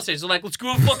like Palisades. They're like, let's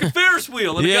go to a fucking Ferris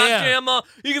wheel and Yeah. a goddamn.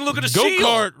 You can look at a seal.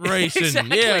 Go-kart racing.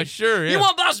 Exactly. Yeah, sure. Yeah. You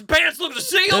want to buy some pants? Look at a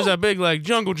seal. There's a big like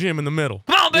jungle gym in the middle.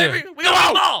 Come on, baby. Yeah. We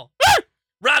got a mall.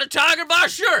 Ride a tiger, buy a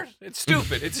shirt. It's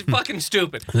stupid. It's fucking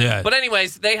stupid. Yeah. But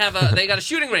anyways, they got a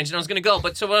shooting range, and I was gonna go.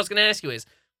 But so what I was gonna ask you is,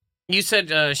 you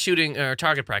said shooting or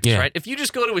target practice, Yeah. right? If you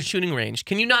just go to a shooting range,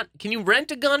 can you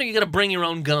rent a gun, or you got to bring your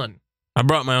own gun? I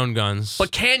brought my own guns.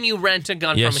 But can you rent a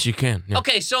gun? yes, from you can. Yeah.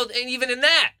 Okay, so and even in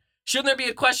that, shouldn't there be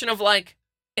a question of like,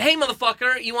 hey,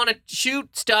 motherfucker, you want to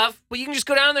shoot stuff, but you can just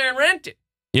go down there and rent it.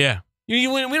 Yeah. We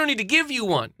don't need to give you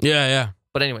one. Yeah.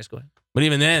 But anyways, go ahead. But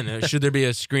even then, should there be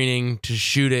a screening to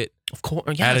shoot it Of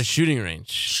course, at a shooting range?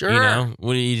 Sure. You know,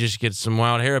 what do you just get some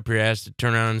wild hair up your ass to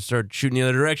turn around and start shooting the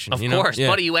other direction? Of you know? course, Yeah.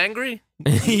 buddy. You angry?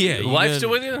 Yeah. Your wife still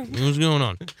with you? What's going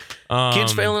on?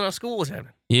 Kids failing out of school? What's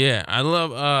happening? Yeah, I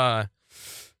love.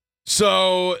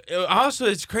 So also,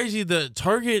 it's crazy. The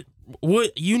target.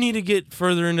 What you need to get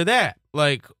further into that,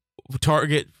 like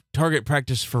target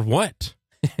practice for what?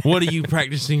 What are you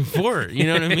practicing for? You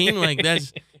know what I mean? Like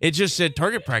that's. It just said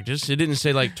target practice. It didn't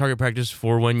say like target practice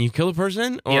for when you kill a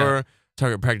person or Yeah.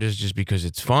 target practice just because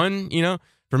it's fun. You know,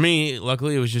 for me,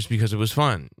 luckily, it was just because it was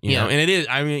fun. You know, and it is.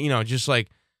 I mean, you know, just like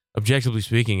objectively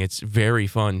speaking, it's very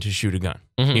fun to shoot a gun.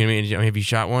 Mhm. You know what I mean? Have you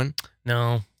shot one?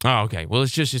 No. Oh, okay. Well,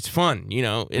 it's fun. You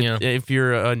know, Yeah. If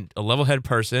you're a level-head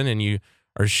person and you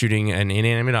are shooting an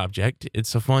inanimate object,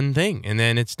 it's a fun thing. And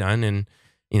then it's done, and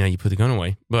you know you put the gun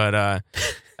away. But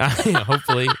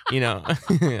hopefully, you know,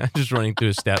 I'm just running through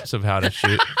the steps of how to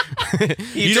shoot.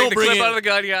 You take the clip out of the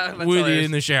gun, yeah. That's with you hilarious.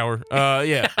 in the shower.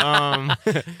 Yeah.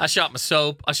 I shot my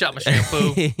soap. I shot my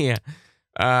shampoo. Yeah.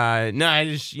 No, I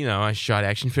just, you know, I shot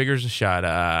action figures. I shot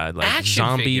like Action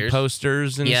zombie figures?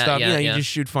 posters and Yeah, stuff. yeah, You know, yeah. you just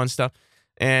shoot fun stuff.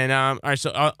 And all right, so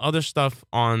other stuff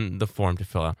on the form to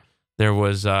fill out. There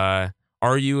was,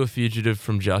 are you a fugitive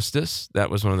from justice? That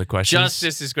was one of the questions.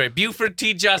 Justice is great. Buford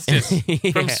T. Justice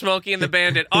Yeah. from Smokey and the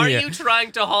Bandit. Are Yeah. you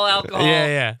trying to haul alcohol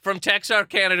Yeah. from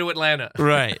Texarkana to Atlanta?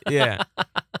 Right. Yeah.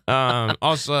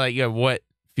 Also, like, yeah, what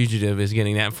fugitive is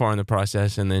getting that far in the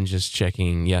process, and then just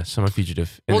checking, yes, I'm a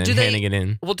fugitive, and Well, do then they- handing it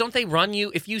in. Well, don't they run you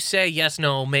if you say yes,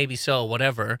 no, maybe so,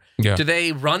 whatever? Yeah. Do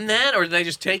they run that, or do they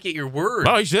just take it your word?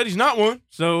 Oh, he said he's not one,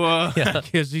 so Yeah. I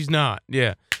guess he's not.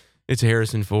 Yeah. It's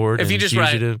Harrison Ford. if you and just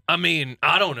fugitive. write, I mean,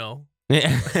 I don't know.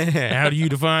 How do you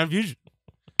define fugitive?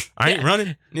 I ain't Yeah.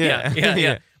 running.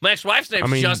 Yeah. My ex-wife's name's I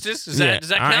mean, Justice. Does yeah,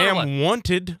 that count? I or am what?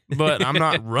 wanted, but I'm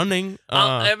not running.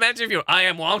 Imagine if I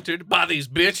am wanted by these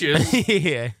bitches.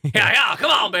 Yeah. Yeah,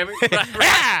 come on, baby.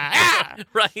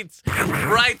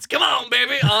 Right. Come on,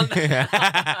 baby.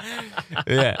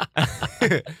 Yeah.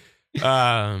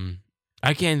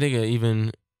 I can't think of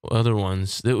even other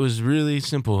ones. It was really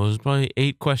simple. It was probably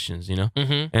 8 questions, you know?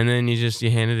 Mm-hmm. And then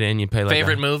you hand it in, you pay like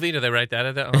Favorite movie? Do they write that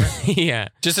at that? Yeah.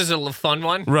 Just as a fun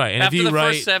one? Right. And After if you the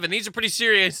write first 7, these are pretty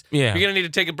serious. Yeah. You're going to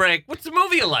need to take a break. What's the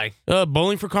movie you like?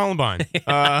 Bowling for Columbine.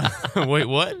 Wait,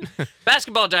 what?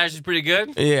 Basketball Diaries is pretty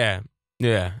good. Yeah.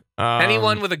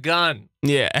 Anyone with a gun.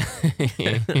 Yeah.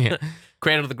 Yeah.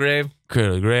 Cradle to the Grave.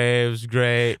 Cradle of the Graves,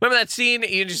 great. Remember that scene?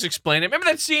 You just explain it. Remember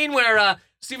that scene where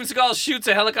Steven Seagal shoots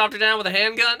a helicopter down with a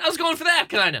handgun? I was going for that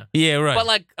kind of. Yeah, right. But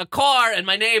like a car and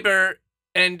my neighbor,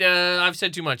 and I've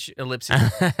said too much ellipses.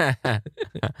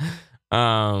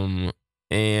 And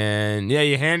yeah,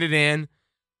 you hand it in,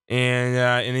 and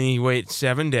then you wait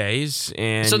 7 days,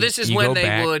 and So this is you when go they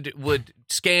back. would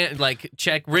scan, like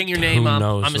check, ring your name Who up.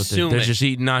 knows I'm what assuming. they're just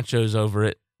eating nachos over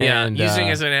it. Yeah, and, using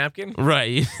as a napkin.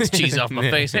 right. Cheese off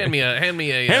my face. Hand me a Hand me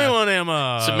one of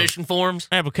them submission forms.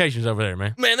 applications over there,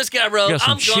 man. Man, this guy wrote, Got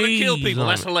some "I'm gonna kill cheese people." on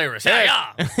That's it. hilarious. Hey.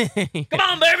 Yeah, come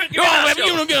on, baby. Come on, baby,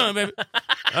 give me a gun, baby.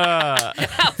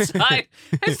 Outside,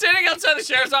 and standing outside the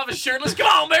sheriff's office, shirtless. Come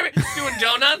on, baby, doing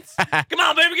donuts. Come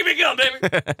on, baby, give me a gun,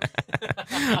 baby.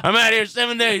 I'm out here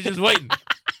 7 days just waiting.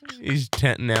 He's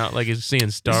tenting out like he's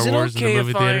seeing Star Wars in the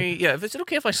movie theater. Is it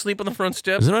okay if I sleep on the front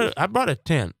steps? Is it right? I brought a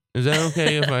tent. Is that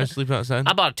okay if I sleep outside?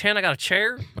 I bought a tent. I got a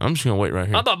chair. I'm just gonna wait right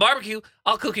here. I bought barbecue.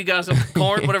 I'll cook you guys up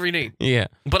corn, whatever you need. Yeah,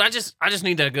 But I just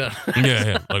need that gun.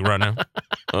 yeah, like right now.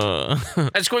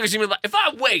 As quick as you like. If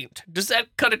I wait, does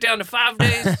that cut it down to 5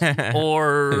 days?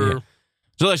 Or Yeah.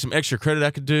 So like some extra credit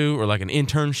I could do, or like an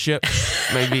internship,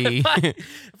 maybe if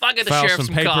I get the file sheriff some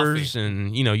some papers, coffee.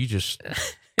 and you just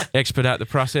expedite the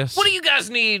process. What do you guys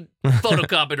need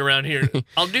photocopied around here?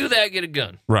 I'll do that. Get a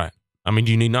gun. Right. I mean,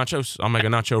 do you need nachos? I'll make a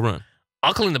nacho run.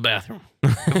 I'll clean the bathroom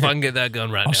if I can get that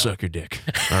gun right I'll now. suck your dick.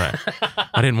 All right.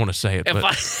 I didn't want to say it, If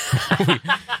but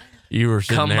you were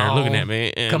sitting Come there on. looking at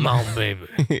me. And Come on, baby.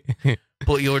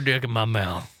 Put your dick in my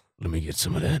mouth. Let me get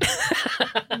some of that.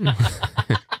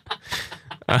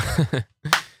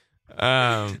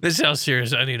 This is how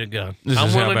serious I need a gun. This I'm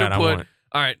is how willing bad to I put. want it.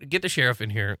 All right, get the sheriff in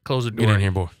here. Close the door. Get in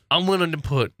here, boy. I'm willing to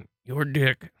put your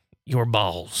dick, your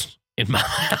balls in my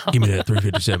mouth. Give me that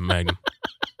 357 Magnum.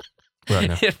 Right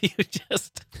now. If you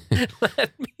just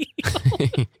let me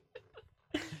go.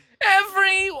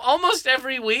 Almost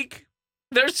every week,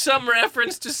 there's some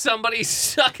reference to somebody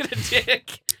sucking a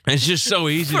dick. It's just so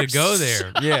easy to go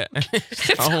there. Yeah.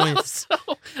 It's Always-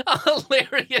 also a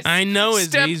hilarious I know it's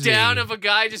step easy. down of a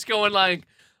guy just going like,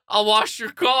 I'll wash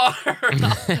your car.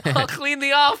 I'll clean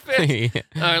the office. Yeah.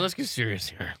 All right, let's get serious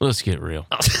here. Let's get real.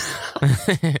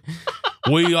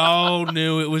 We all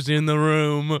knew it was in the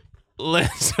room.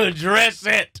 Let's address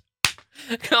it.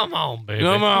 Come on, baby.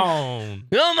 Come on.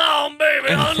 Come on, baby.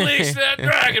 Unleash that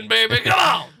dragon, baby. Come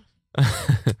on.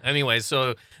 Anyway,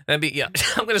 so that'd be, I'm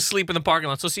going to sleep in the parking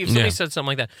lot. So see if somebody Yeah. said something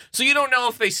like that. So you don't know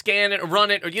if they scan it or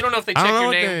run it, or you don't know if they I check don't know your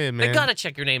what name. they- They man. got to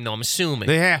check your name, though, I'm assuming.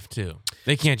 They have to.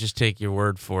 They can't just take your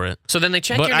word for it. So then they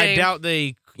check But your name. I doubt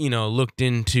they, looked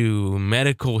into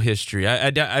medical history.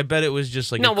 I bet it was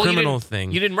just like No, a well, you criminal didn't-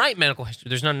 thing. You didn't write medical history.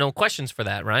 There's no questions for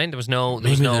that, right? There was no.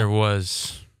 Maybe no, there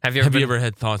was. Have you Have ever? you ever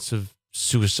had thoughts of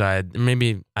suicide?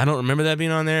 Maybe I don't remember that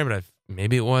being on there, but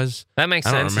maybe it was. That makes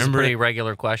I don't sense. It's a remember pretty it.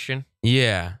 regular question.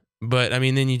 Yeah, but I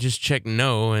mean, then you just check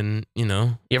no, and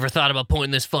You ever thought about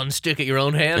pointing this fun stick at your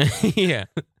own head? yeah,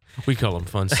 we call them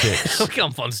fun sticks. We call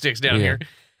 'em fun sticks down Yeah. here.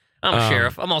 I'm a Um,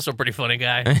 sheriff. I'm also a pretty funny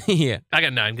guy. yeah, I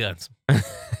got 9 guns.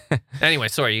 Anyway,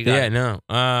 sorry, you got yeah, it.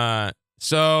 no.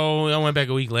 So I went back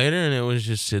a week later, and it was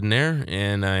just sitting there,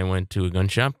 and I went to a gun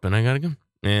shop, and I got a gun.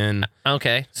 And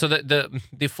Okay, so is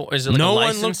it like no a one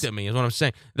license? looked at me. Is what I'm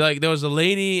saying. Like there was a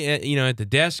lady, at the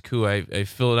desk who I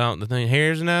filled out the thing.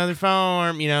 Here's another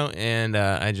form, and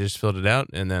I just filled it out,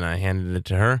 and then I handed it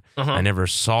to her. Uh-huh. I never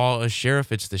saw a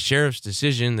sheriff. It's the sheriff's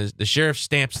decision. The sheriff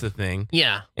stamps the thing,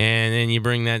 Yeah. and then you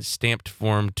bring that stamped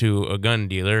form to a gun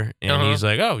dealer, and Uh-huh. he's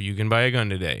like, "Oh, you can buy a gun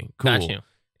today. Cool." Got you.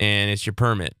 And it's your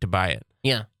permit to buy it.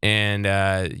 Yeah. And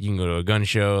you can go to a gun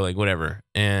show, like whatever.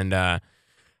 And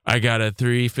I got a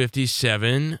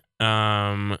 357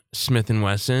 Smith &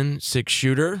 Wesson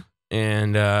 6-shooter,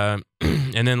 and and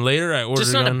then later I ordered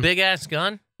Just a not gun. a big ass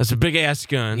gun. That's a big ass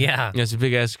gun. Yeah. It's a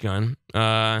big ass gun.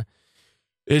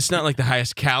 It's not like the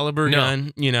highest caliber No.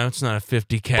 gun. It's not a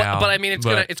 50 cal. But I mean,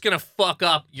 it's gonna fuck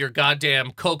up your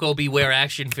goddamn Coco Beware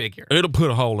action figure. It'll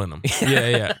put a hole in him.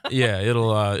 Yeah.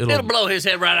 It'll blow his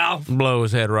head right off. blow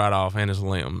his head right off and his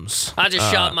limbs. I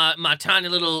just shot my tiny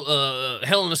little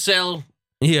Hell in a Cell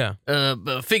Yeah.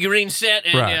 figurine set,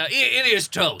 and Right. it is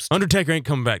toast. Undertaker ain't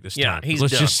coming back this Yeah, time. he's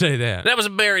Let's done. just say that. That was a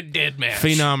buried dead man.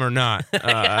 Phenom or not,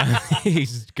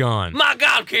 he's gone. My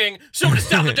God, King! Somebody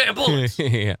stop the damn bullets!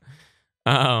 Yeah.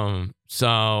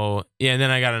 So yeah, and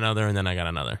then I got another, and then I got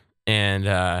another, and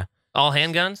All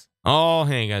handguns? all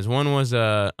handguns. One was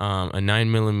a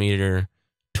 9mm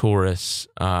Taurus.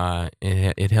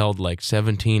 It held like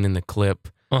 17 in the clip,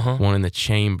 Uh-huh. one in the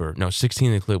chamber. No, 16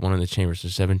 in the clip, one in the chamber. So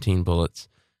 17 bullets.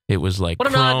 It was like What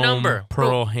an chrome, odd number.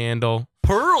 pearl handle.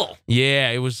 Pearl. Yeah,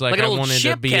 it was like Like an I old wanted to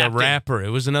ship be captain. a rapper. It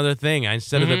was another thing.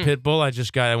 Instead of the Mhm. pit bull, I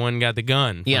went and got the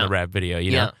gun from Yeah. the rap video.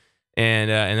 You Yeah. know, and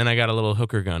then I got a little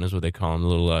hooker gun, is what they call them,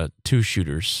 little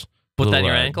 2-shooters. Put that in Little,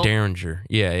 your ankle? Derringer.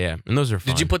 Yeah, and those are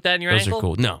fun. Did you put that in your those ankle? are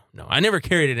cool. No, I never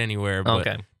carried it anywhere. But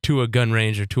Okay. to a gun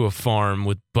range or to a farm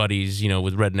with buddies,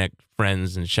 with redneck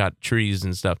friends, and shot trees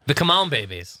and stuff. The Come On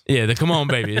Babies. Yeah, the come on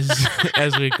babies,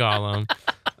 as we call them.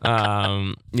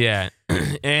 Yeah,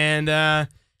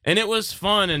 and it was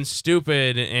fun and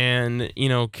stupid and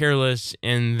careless,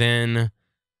 and then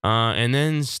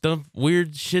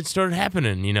weird shit started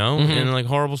happening, Mhm. and like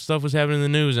horrible stuff was happening in the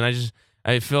news, and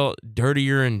I felt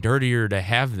dirtier and dirtier to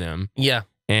have them, Yeah.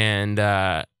 and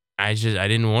I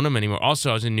didn't want them anymore. Also,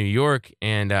 I was in New York,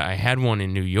 and I had one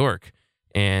in New York.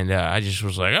 And I just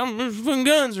was like, fucking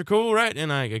guns are cool, right?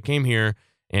 And I came here,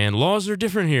 and laws are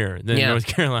different here than Yeah. North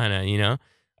Carolina,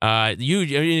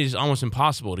 it is almost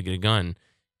impossible to get a gun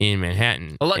in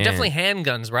Manhattan. And Definitely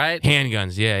handguns, right?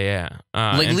 handguns, yeah.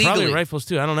 Like and probably legally. rifles,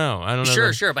 too. I don't know.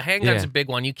 Sure. But handguns Yeah. a big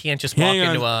one. You can't just walk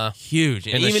Handguns, into a. huge.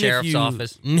 And in the even if sheriff's you-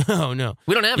 office. No.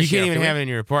 We don't have a You sheriff, can't even do we? have it in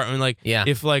your apartment. Like, Yeah.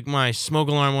 if like my smoke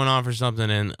alarm went off or something,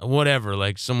 and whatever,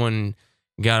 like someone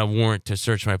got a warrant to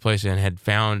search my place and had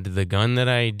found the gun that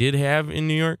I did have in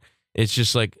New York, it's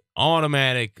just like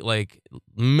automatic, like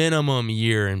minimum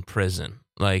year in prison.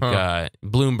 Like Huh.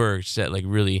 Bloomberg set like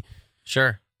really,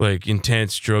 Sure. like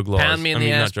intense drug laws. Pound me in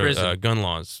the ass prison. Gun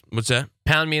laws. What's that?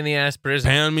 Pound me in the ass prison.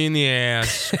 Pound me in the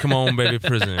ass. Come on, baby,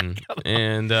 prison.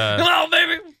 And Come on,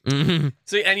 baby. mhm.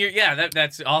 So and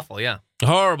that's awful. Yeah.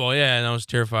 Horrible, yeah. And I was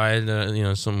terrified.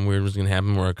 Something weird was gonna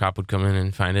happen where a cop would come in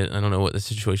and find it. I don't know what the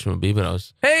situation would be, but I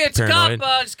was. Hey, it's paranoid. a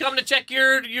cop. Just coming to check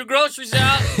your groceries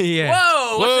out. Yeah.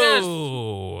 Whoa, what's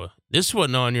Whoa. This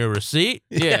wasn't on your receipt.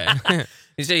 Yeah.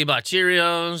 You say you bought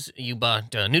Cheerios, you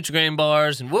bought Nutri-Grain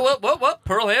bars, and what?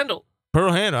 Pearl handle.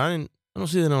 Pearl handle. I don't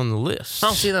see that on the list. I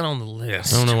don't see that on the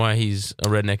list. I don't know why he's a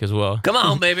redneck as well. Come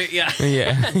on, baby. Yeah.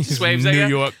 Yeah. He's waves at New ya.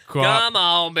 York cop. Come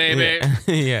on, baby.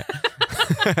 Yeah.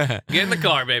 Get in the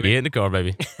car, baby. Get in the car,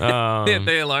 baby. Hit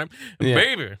the alarm. yeah.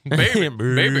 Baby.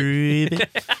 Baby.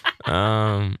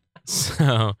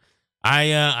 So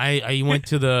I went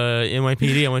to the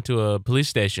NYPD. I went to a police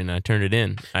station. I turned it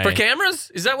in. For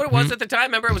cameras? Is that what it was at the time?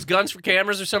 Remember it was guns for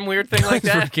cameras or some weird thing like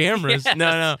that? For cameras? Yes.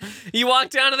 No. You walk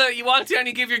down,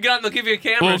 you give your gun, they'll give you a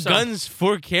camera Well, or something. guns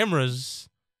for cameras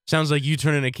sounds like you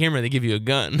turn in a camera, they give you a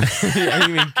gun. You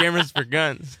mean cameras for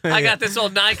guns? I got this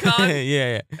old Nikon,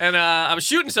 yeah. and I was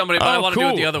shooting somebody, but I want to do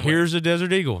it the other way. Here's a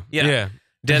Desert Eagle. Yeah.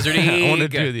 Desert Eagle. I want to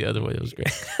do it the other way. It was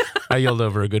great. I yelled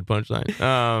over a good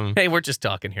punchline. Hey, we're just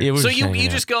talking here. Yeah, we're so just you hanging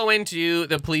out. just go into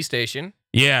the police station,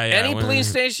 Yeah. any I went police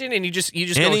in- station, and you just go,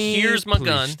 Any here's my police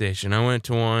gun. station. I went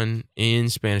to one in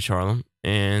Spanish Harlem,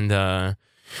 and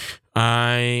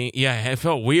I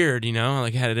felt weird,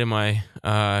 like I had it in my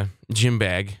gym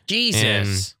bag.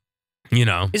 Jesus.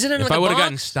 Is it in if like I a would have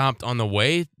gotten box? stopped on the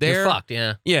way there, You're fucked,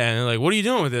 yeah. yeah, and they're like, what are you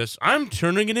doing with this? I'm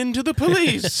turning it into the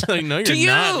police. Like, no, you're To you!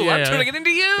 not. Yeah, I'm turning it into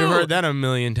you! You've heard that a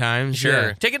million times.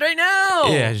 Sure. Take it right now!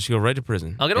 Yeah, just go right to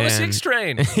prison. I'll get on the And- 6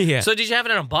 train. yeah. So did you have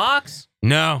it in a box?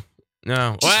 No. Just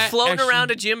Well, floating actually,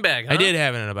 around a gym bag, huh? I did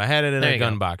have it in a. I had it in There a you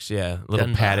gun go. box. Yeah, little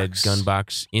Gun padded box. gun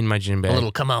box in my gym bag. A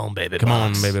little come on, baby Come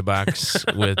box. on, baby box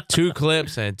with 2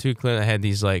 clips. I had 2 clips. I had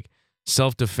these like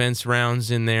self-defense rounds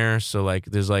in there. So like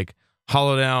there's like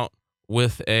hollowed out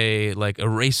with a like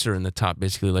eraser in the top,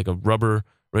 basically like a rubber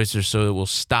eraser, so it will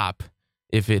stop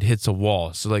if it hits a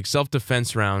wall. So like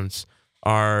self-defense rounds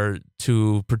are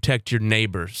to protect your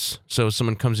neighbors. So if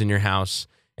someone comes in your house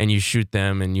and you shoot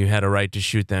them and you had a right to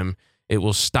shoot them, it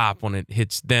will stop when it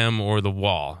hits them or the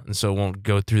wall. And so it won't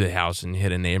go through the house and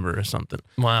hit a neighbor or something.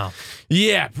 Wow.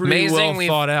 Yeah, pretty Amazing well we've-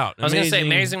 thought out. I was going to say,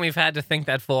 amazing we've had to think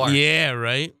that far. Yeah,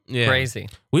 right? Yeah. Crazy.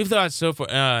 We've thought so far.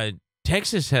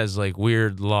 Texas has like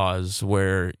weird laws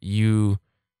where you,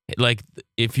 like,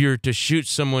 if you're to shoot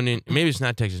someone in, maybe it's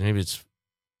not Texas, maybe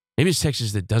it's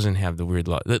Texas that doesn't have the weird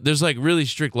law. There's like really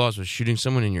strict laws with shooting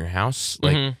someone in your house.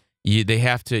 Like Mhm.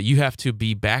 you have to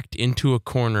be backed into a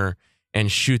corner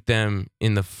and shoot them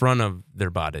in the front of their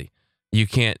body. You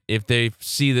can't, if they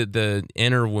see that the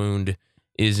inner wound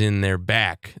is in their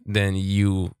back, then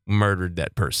you murdered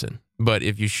that person. But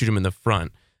if you shoot them in the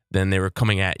front, then they were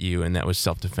coming at you, and that was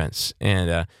self-defense.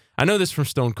 And I know this from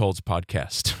Stone Cold's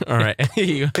podcast. All right,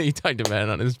 he talked about it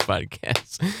on his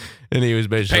podcast, and he was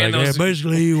basically Paying like,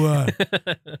 those-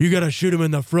 you got to shoot him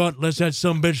in the front. Let's that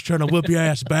some bitch trying to whip your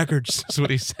ass backwards. That's what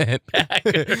he said.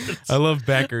 Backwards. I love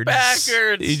backwards.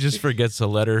 Backwards. He just forgets a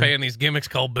letter. Paying these gimmicks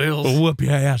called bills. Whoop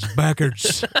your ass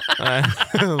backwards.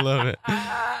 I love it.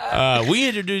 We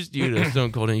introduced you to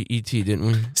Stone Cold and E.T., didn't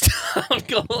we? Stone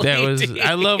Cold That was. E.T.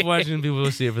 I love watching people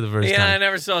see it for the first Yeah, I time.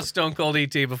 never saw Stone Cold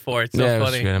E.T. before. It's so Yeah, it was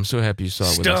funny. good. I'm so happy you saw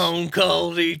it with us. Stone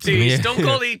Cold E.T. Yeah. Stone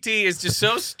Cold E.T. is just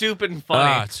so stupid and funny.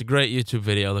 Ah, it's a great YouTube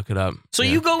video. Look it up. So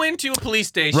Yeah. you go into a police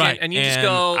station right, and you just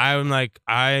go. I'm like,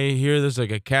 I hear there's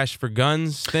like a cash for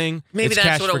guns thing. Maybe It's that's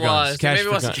cash what for it guns. was. Cash Maybe it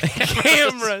for wasn't guns.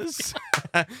 cameras.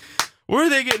 Cameras. Where are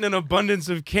they getting an abundance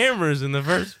of cameras in the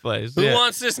first place? Who Yeah.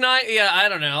 wants this night? Yeah, I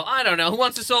don't know. Who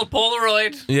wants this old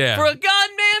Polaroid? Yeah. For a gun,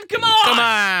 man? Come on. Come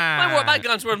on. My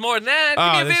gun's worth more than that.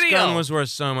 Oh, Give me a this video. gun was worth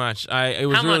so much. It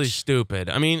was How really much? stupid.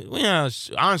 I mean, it's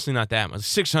honestly not that much.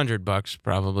 $600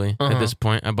 probably Uh-huh. at this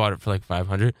point. I bought it for like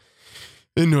 $500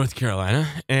 in North Carolina,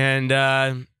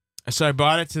 and so I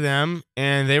bought it to them,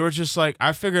 and they were just like,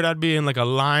 I figured I'd be in like a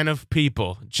line of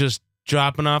people just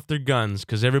dropping off their guns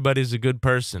because everybody's a good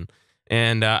person.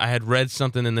 And I had read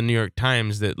something in the New York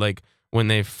Times that like when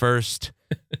they first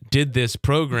did this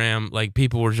program, like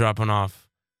people were dropping off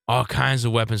all kinds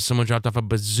of weapons. Someone dropped off a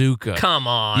bazooka. Come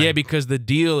on. Yeah, because the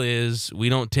deal is we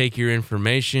don't take your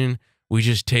information. We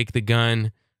just take the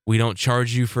gun. We don't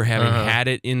charge you for having Uh-huh. had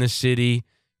it in the city.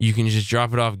 You can just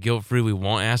drop it off guilt-free. We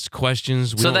won't ask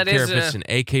questions. We So don't that care is, if it's an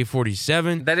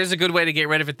AK-47. That is a good way to get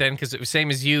rid of it then, because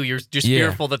same as you, you're just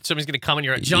fearful that somebody's going to come in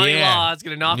your Johnny Law is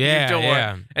going to knock on your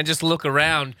door and just look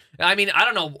around. I mean, I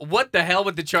don't know. What the hell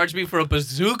would the charge be for a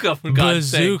bazooka, for God's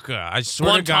sake? Bazooka. I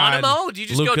swear Guantanamo? to God. Do you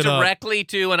just go directly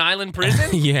to an island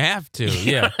prison? You have to,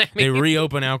 yeah. I mean? They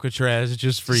reopen Alcatraz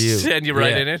just for you. Send you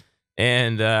right in it.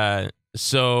 And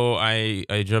so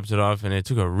I dropped it off, and it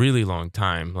took a really long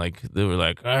time. Like they were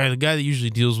like, all right, the guy that usually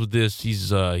deals with this,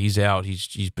 he's out,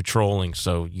 he's patrolling,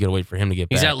 so you gotta wait for him to get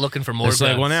back. He's out looking for more It's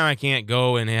guns. like, well, now I can't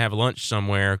go and have lunch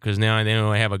somewhere because now I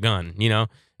know I have a gun, you know.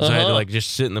 So I had to like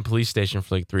just sit in the police station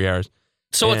for like 3 hours.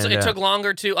 So it took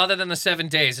longer to, other than the 7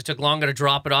 days, it took longer to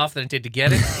drop it off than it did to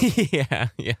get it.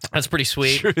 yeah. That's pretty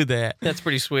sweet. True that. That's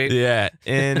pretty sweet. Yeah,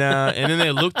 and then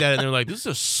they looked at it and they're like, "This is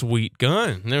a sweet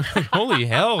gun." And they're like, "Holy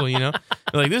hell!" You know,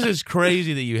 they're like, "This is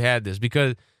crazy that you had this,"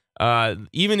 because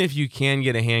even if you can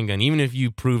get a handgun, even if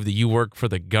you prove that you work for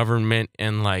the government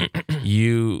and like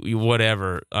you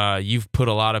whatever, you've put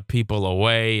a lot of people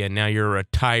away, and now you're a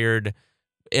retired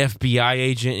FBI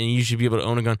agent and you should be able to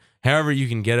own a gun. However, you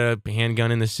can get a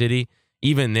handgun in the city.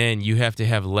 Even then, you have to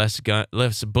have less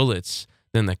bullets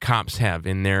than the cops have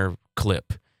in their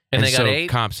clip. And they got so 8?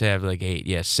 Cops have like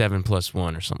 8, 7 +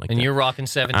 1 or something like that. And you're rocking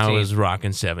 17. I was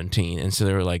rocking 17, and so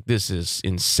they were like, "This is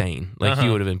insane." Like he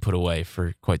would have been put away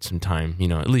for quite some time, you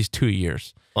know, at least 2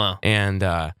 years. Wow. And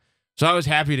so I was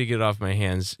happy to get it off my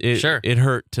hands. It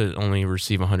hurt to only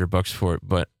receive $100 for it,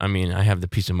 but I mean, I have the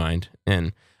peace of mind,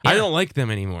 and I don't like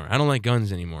them anymore. I don't like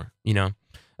guns anymore. You know,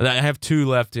 I have 2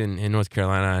 left in North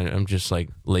Carolina. I'm just like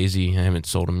lazy. I haven't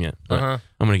sold them yet. But I'm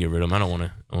gonna get rid of them. I don't want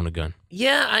to own a gun.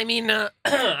 Yeah, I mean,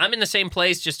 I'm in the same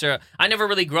place. I never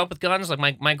really grew up with guns.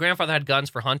 Like my grandfather had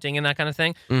guns for hunting and that kind of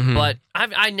thing. Mm-hmm. But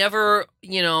I've never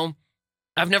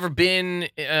been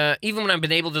even when I've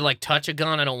been able to like touch a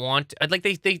gun. I don't want like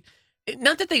they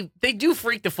not that they do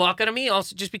freak the fuck out of me.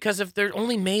 Also, just because if they're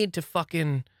only made to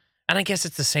fucking. And I guess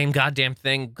it's the same goddamn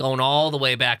thing going all the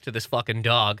way back to this fucking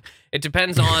dog. It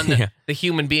depends on the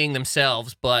human being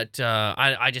themselves, but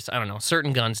I don't know.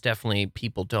 Certain guns definitely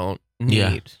people don't need.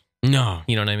 Yeah. No.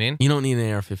 You know what I mean? You don't need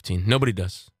an AR-15. Nobody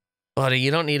does. Buddy,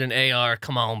 you don't need an AR.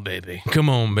 Come on, baby. Come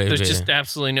on, baby. There's just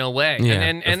absolutely no way. Yeah,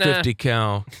 and 50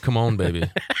 cal. Come on, baby.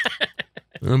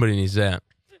 Nobody needs that.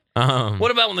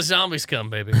 What about when the zombies come,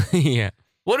 baby? Yeah.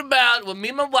 What about when me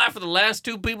and my wife are the last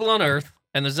 2 people on Earth,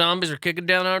 and the zombies are kicking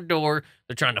down our door?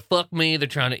 They're trying to fuck me. They're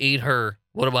trying to eat her.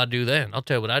 What do I do then? I'll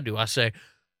tell you what I do. I say,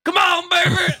 "Come on,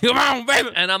 baby. Come on, baby."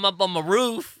 And I'm up on my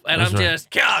roof, and That's I'm right. just,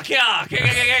 kya, kya, kya,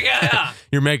 kya, kya, kya.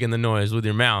 You're making the noise with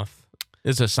your mouth.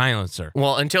 It's a silencer.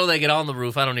 Well, until they get on the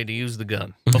roof, I don't need to use the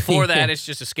gun. Before that, it's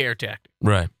just a scare tactic.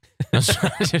 Right. That's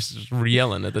just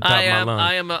yelling at the top of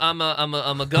my lungs.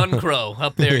 I'm a gun crow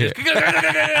up there. Just,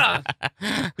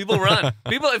 people run.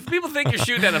 If people think you're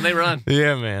shooting at them, they run.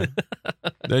 Yeah, man.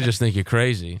 They just think you're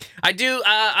crazy. I do.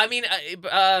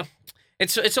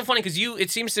 It's so funny because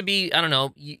it seems to be, I don't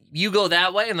know, you go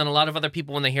that way, and then a lot of other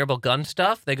people, when they hear about gun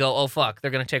stuff, they go, "Oh fuck, they're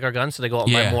gonna take our guns," so they go out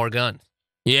and buy more guns.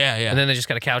 Yeah, yeah. And then they just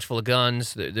got a couch full of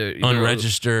guns. They're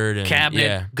Unregistered. And, cabinet.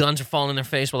 Yeah. Guns are falling in their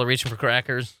face while they're reaching for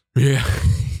crackers. Yeah.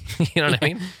 You know what I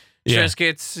mean? Yeah.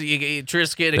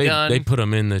 Triscuit, a gun. They put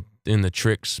them in the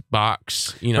tricks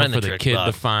box, you know, Right in for the the tricks kid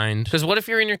box. to find. Because what if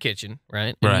you're in your kitchen,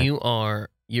 right? And Right.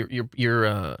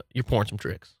 you're pouring some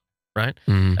tricks, right?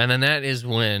 Mhm. And then that is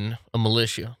when a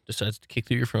militia decides to kick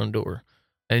through your front door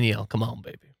and yell, "Come on,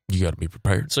 baby." You got to be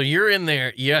prepared. So you're in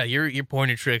there, you're pouring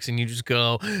your tricks, and you just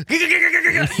go,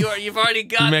 you've already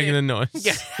got You're making it. a noise.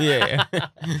 Yeah. Yeah.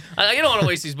 You don't want to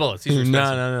waste these bullets. These are No,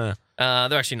 expensive. no.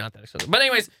 They're actually not that expensive. But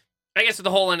anyways, I guess at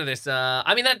the whole end of this,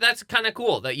 I mean that's kind of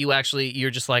cool that you're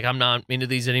just like, I'm not into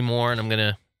these anymore, and I'm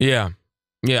gonna. Yeah.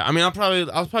 Yeah, I mean, I'll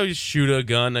probably shoot a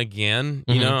gun again.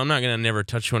 You Mhm. know, I'm not gonna never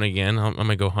touch one again. I'm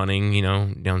gonna go hunting, you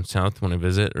know, down south when I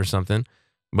visit or something.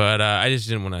 But I just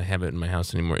didn't want to have it in my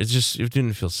house anymore. It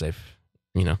didn't feel safe.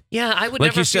 You know, Yeah, I would like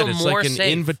never you said, feel it's more like an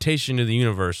safe. invitation to the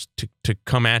universe to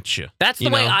come at you. That's the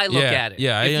you way know? I look Yeah, at it.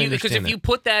 yeah, I Because understand if that. you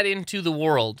put that into the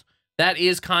world, that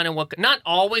is kind of what, not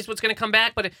always what's going to come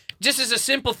back, but just as a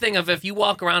simple thing of if you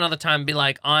walk around all the time and be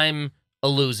like, "I'm a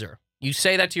loser," you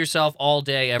say that to yourself all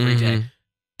day, every day. Mhm.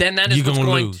 Then that is You're what's gonna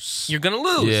going. lose. You're going to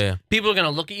lose. Yeah. People are going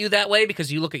to look at you that way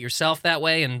because you look at yourself that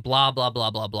way, and blah blah blah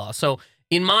blah blah. So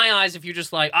in my eyes, if you're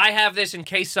just like, "I have this in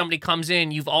case somebody comes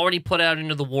in," you've already put out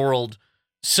into the world,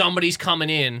 somebody's coming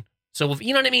in. So if,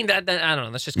 you know what I mean? That I don't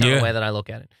know. That's just kind of the way that I look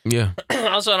at it. Yeah.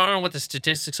 Also, I don't know what the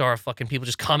statistics are of fucking people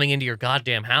just coming into your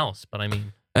goddamn house, but I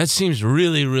mean, That seems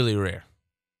really, really rare.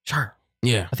 sure.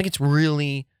 Yeah. I think it's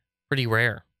really pretty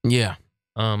rare. Yeah.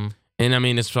 Um, And I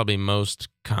mean, it's probably most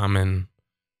common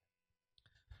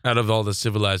out of all the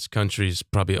civilized countries,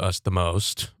 probably us the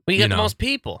most. Well, you got the most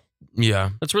people.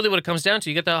 Yeah. That's really what it comes down to.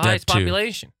 You get the highest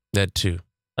population. That too.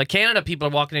 Like Canada, people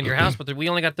are walking into your house, but we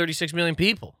only got 36 million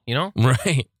people, you know?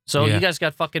 Right. So you guys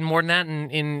got fucking more than that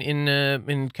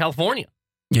in California.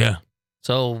 Yeah.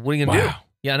 So what are you going to do?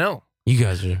 Yeah, I know. You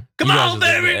guys are... Come on,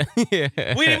 baby!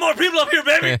 Yeah. We need more people up here,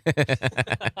 baby!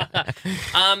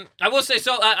 I will say,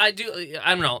 so I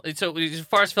don't know. So as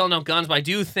far as filling out guns, but I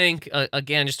do think,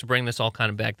 again, just to bring this all kind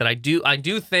of back, that I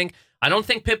don't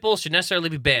think pit bulls should necessarily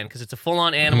be banned because it's a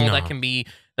full-on animal that can be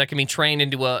trained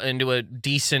into a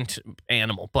decent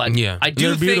animal. But I do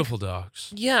they're think beautiful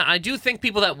dogs. Yeah, I do think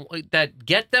people that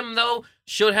get them though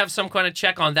should have some kind of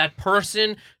check on that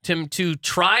person to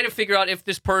try to figure out if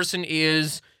this person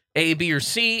is A, B, or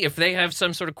C, if they have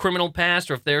some sort of criminal past,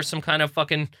 or if there's some kind of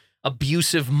fucking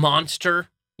abusive monster.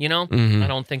 You know, I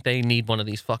don't think they need one of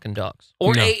these fucking dogs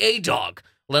or a dog,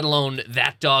 let alone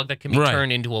that dog that can be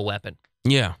turned into a weapon.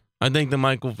 Yeah. I think the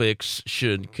Michael Vicks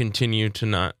should continue to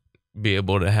not be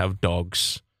able to have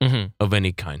dogs of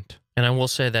any kind. And I will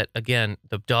say that, again,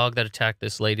 the dog that attacked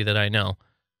this lady that I know,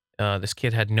 this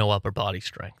kid had no upper body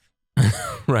strength.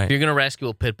 Right. If you're going to rescue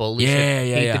a pit bull, at least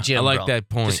hit the gym, I like bro. that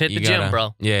point. Just hit the gym,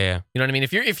 bro. Yeah. You know what I mean?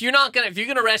 If you're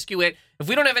gonna rescue it, if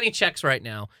we don't have any checks right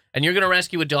now, and you're gonna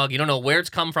rescue a dog, you don't know where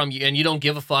it's come from, and you don't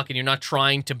give a fuck, and you're not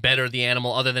trying to better the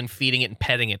animal other than feeding it and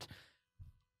petting it.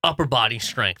 Upper body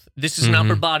strength. This is an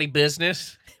upper body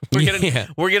business. We're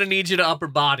gonna need you to upper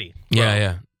body. Bro.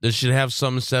 Yeah. They should have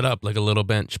something set up like a little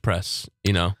bench press.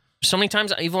 You know. So many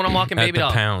times, even when I'm walking baby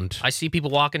dog, pound. I see people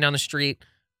walking down the street.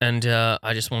 And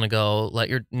I just want to go,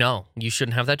 no, you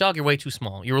shouldn't have that dog. You're way too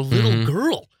small. You're a little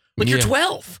girl. Like, you're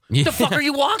 12. The fuck are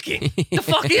you walking? The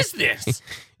fuck is this?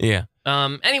 Yeah.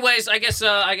 Anyways, I guess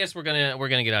we're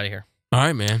gonna get out of here. All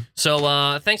right, man.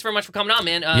 So thanks very much for coming on,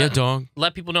 man. Yeah, dog.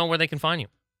 Let people know where they can find you.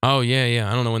 Oh, yeah.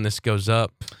 I don't know when this goes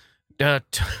up.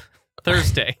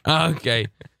 Thursday. Okay.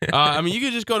 I mean, you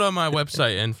could just go to my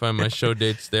website and find my show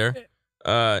dates there.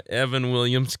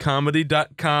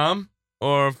 EvanWilliamsComedy.com.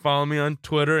 Or follow me on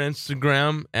Twitter,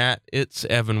 Instagram at It's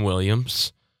Evan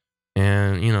Williams.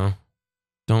 And, you know,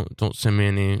 don't send me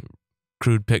any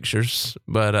crude pictures,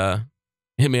 but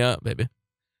hit me up, baby.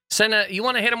 You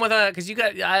want to hit him with because you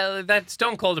got that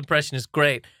Stone Cold impression is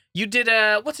great. You did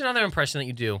what's another impression that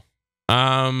you do?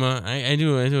 I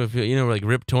do a few, you know, like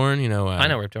Rip Torn, you know. I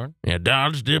know Rip Torn. Yeah,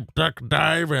 dodge, dip, duck,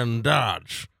 dive, and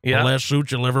dodge. Yeah. The last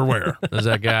suit you'll ever wear. There's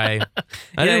that guy.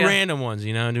 I do random ones,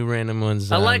 you know. I do random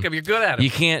ones. I like him. You're good at him. You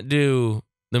can't do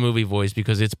the movie voice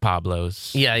because it's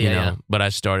Pablo's. Yeah. But I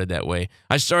started that way.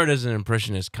 I started as an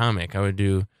impressionist comic. I would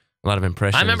do a lot of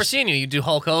impressions. I remember seeing you. You do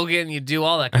Hulk Hogan. You do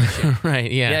all that kind of shit.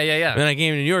 Right, yeah. Yeah. Then I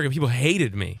came to New York and people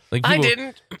hated me. Like people, I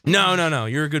didn't. No.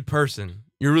 You're a good person.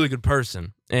 You're a really good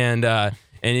person. And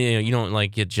you know, you don't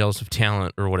like get jealous of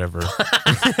talent or whatever.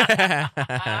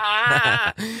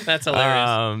 That's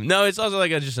hilarious. No, it's also like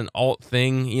just an alt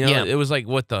thing. You know, it was like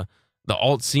what the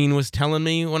alt scene was telling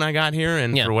me when I got here,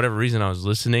 and for whatever reason I was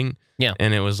listening. Yeah.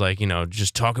 And it was like, you know,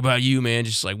 just talk about you, man.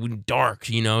 Just like dark,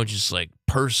 you know, just like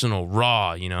personal,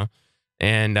 raw, you know.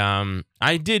 And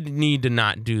I did need to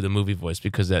not do the movie voice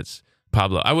because that's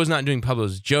Pablo. I was not doing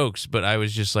Pablo's jokes, but I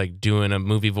was just like doing a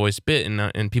movie voice bit,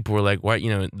 and people were like, "Why?" You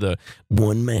know, the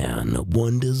one man,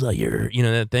 one desire. You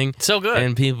know that thing. So good.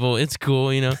 And people, it's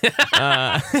cool. You know,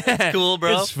 cool,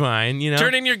 bro. It's fine. You know,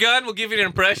 turn in your gun. We'll give you an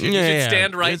impression. You should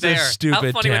stand right it's there. A stupid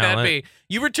How funny talent. would that be?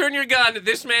 You return your gun.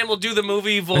 This man will do the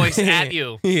movie voice at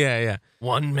you. Yeah.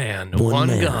 One man, one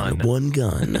gun. One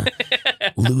gun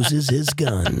loses his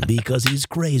gun because he's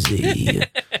crazy.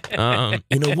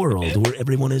 In a world where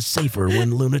everyone is safer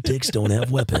when lunatics don't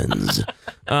have weapons.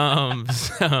 So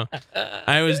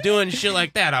I was doing shit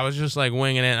like that. I was just like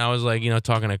winging it. I was like, you know,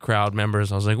 talking to crowd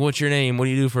members. I was like, "What's your name? What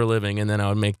do you do for a living?" And then I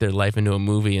would make their life into a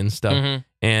movie and stuff. Mm-hmm.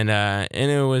 And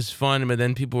it was fun. But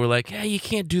then people were like, "Hey, you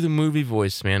can't do the movie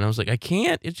voice, man." I was like, "I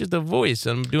can't. It's just a voice.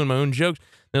 I'm doing my own jokes."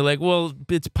 They're like, "Well,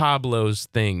 it's Pablo's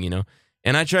thing, you know."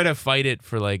 And I tried to fight it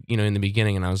for like, you know, in the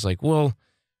beginning, and I was like, "Well,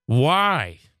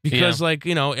 why?" Because like,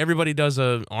 you know, everybody does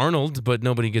a Arnold, but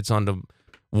nobody gets onto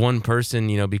one person,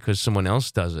 you know, because someone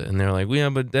else does it. And they're like, well, yeah,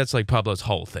 but that's like Pablo's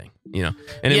whole thing, you know.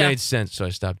 And it made sense, so I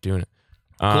stopped doing it.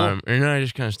 Cool. And then I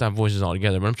just kind of stopped voices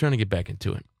altogether, but I'm trying to get back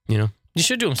into it, you know. You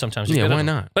should do them sometimes. Yeah, why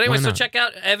not? But anyway, Why so not? check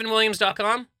out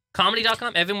evanwilliams.com.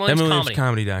 Comedy.com? Evan Williams Comedy.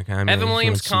 EvanWilliamsComedy.com. Evan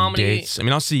Williams Some Comedy. dates. I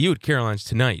mean, I'll see you at Caroline's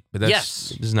tonight, but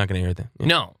this is not going to air then.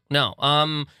 Yeah. No.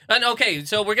 And okay,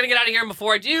 so we're going to get out of here. And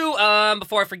before I do,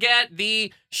 before I forget,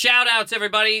 the shout-outs,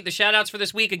 everybody. The shout-outs for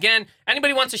this week. Again,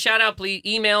 anybody wants a shout-out, please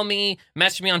email me,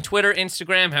 message me on Twitter,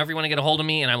 Instagram, however you want to get a hold of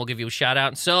me, and I will give you a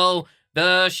shout-out. So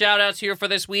the shout-outs here for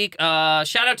this week.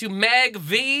 Shout-out to Meg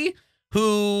V,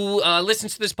 who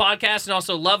listens to this podcast and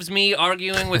also loves me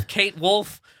arguing with Kate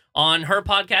Wolf on her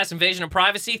podcast, Invasion of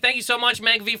Privacy. Thank you so much,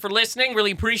 Meg V, for listening.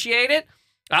 Really appreciate it.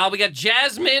 We got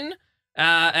Jasmine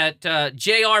at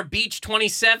JR Beach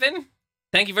 27.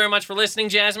 Thank you very much for listening,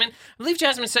 Jasmine. I believe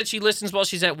Jasmine said she listens while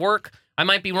she's at work. I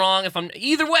might be wrong if I'm...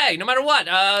 Either way, no matter what.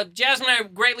 Jasmine, I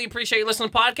greatly appreciate you listening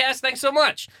to the podcast. Thanks so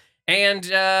much. And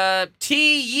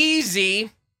T.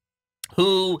 Yeezy,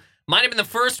 who might have been the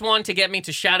first one to get me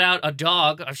to shout out a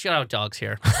dog. I've shout out dogs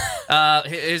here.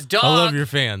 His dog. I love your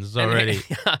fans already.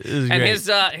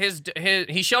 And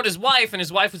he showed his wife, and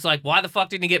his wife was like, "Why the fuck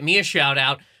didn't he get me a shout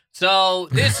out?" So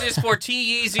this is for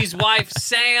T. Yeezy's wife,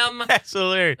 Sam. That's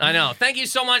hilarious. I know. Thank you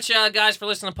so much, guys, for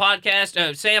listening to the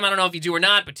podcast. Sam, I don't know if you do or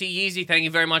not, but T. Yeezy, thank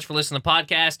you very much for listening to the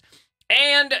podcast.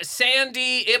 And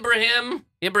Sandy Ibrahim,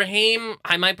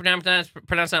 I might pronounce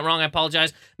that wrong. I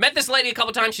apologize. Met this lady a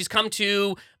couple times. She's come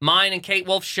to mine and Kate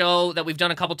Wolf's show that we've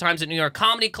done a couple times at New York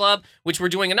Comedy Club, which we're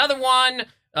doing another one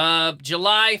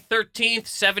July 13th,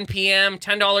 7 p.m.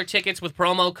 $10 tickets with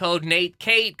promo code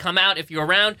NateKate. Come out if you're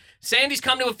around. Sandy's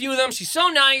come to a few of them. She's so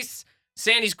nice.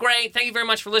 Sandy's great. Thank you very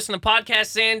much for listening to the podcast,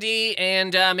 Sandy,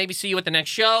 and maybe see you at the next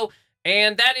show.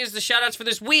 And that is the shout-outs for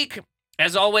this week.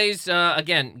 As always,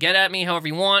 again, get at me however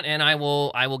you want, and I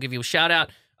will give you a shout-out.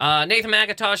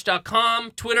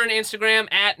 NathanMacintosh.com, Twitter and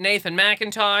Instagram at Nathan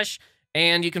McIntosh,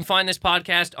 and you can find this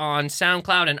podcast on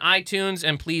SoundCloud and iTunes,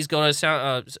 and please go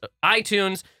to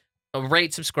iTunes,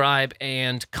 rate, subscribe,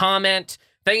 and comment.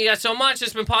 Thank you guys so much. This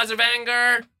has been Positive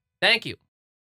Anger. Thank you.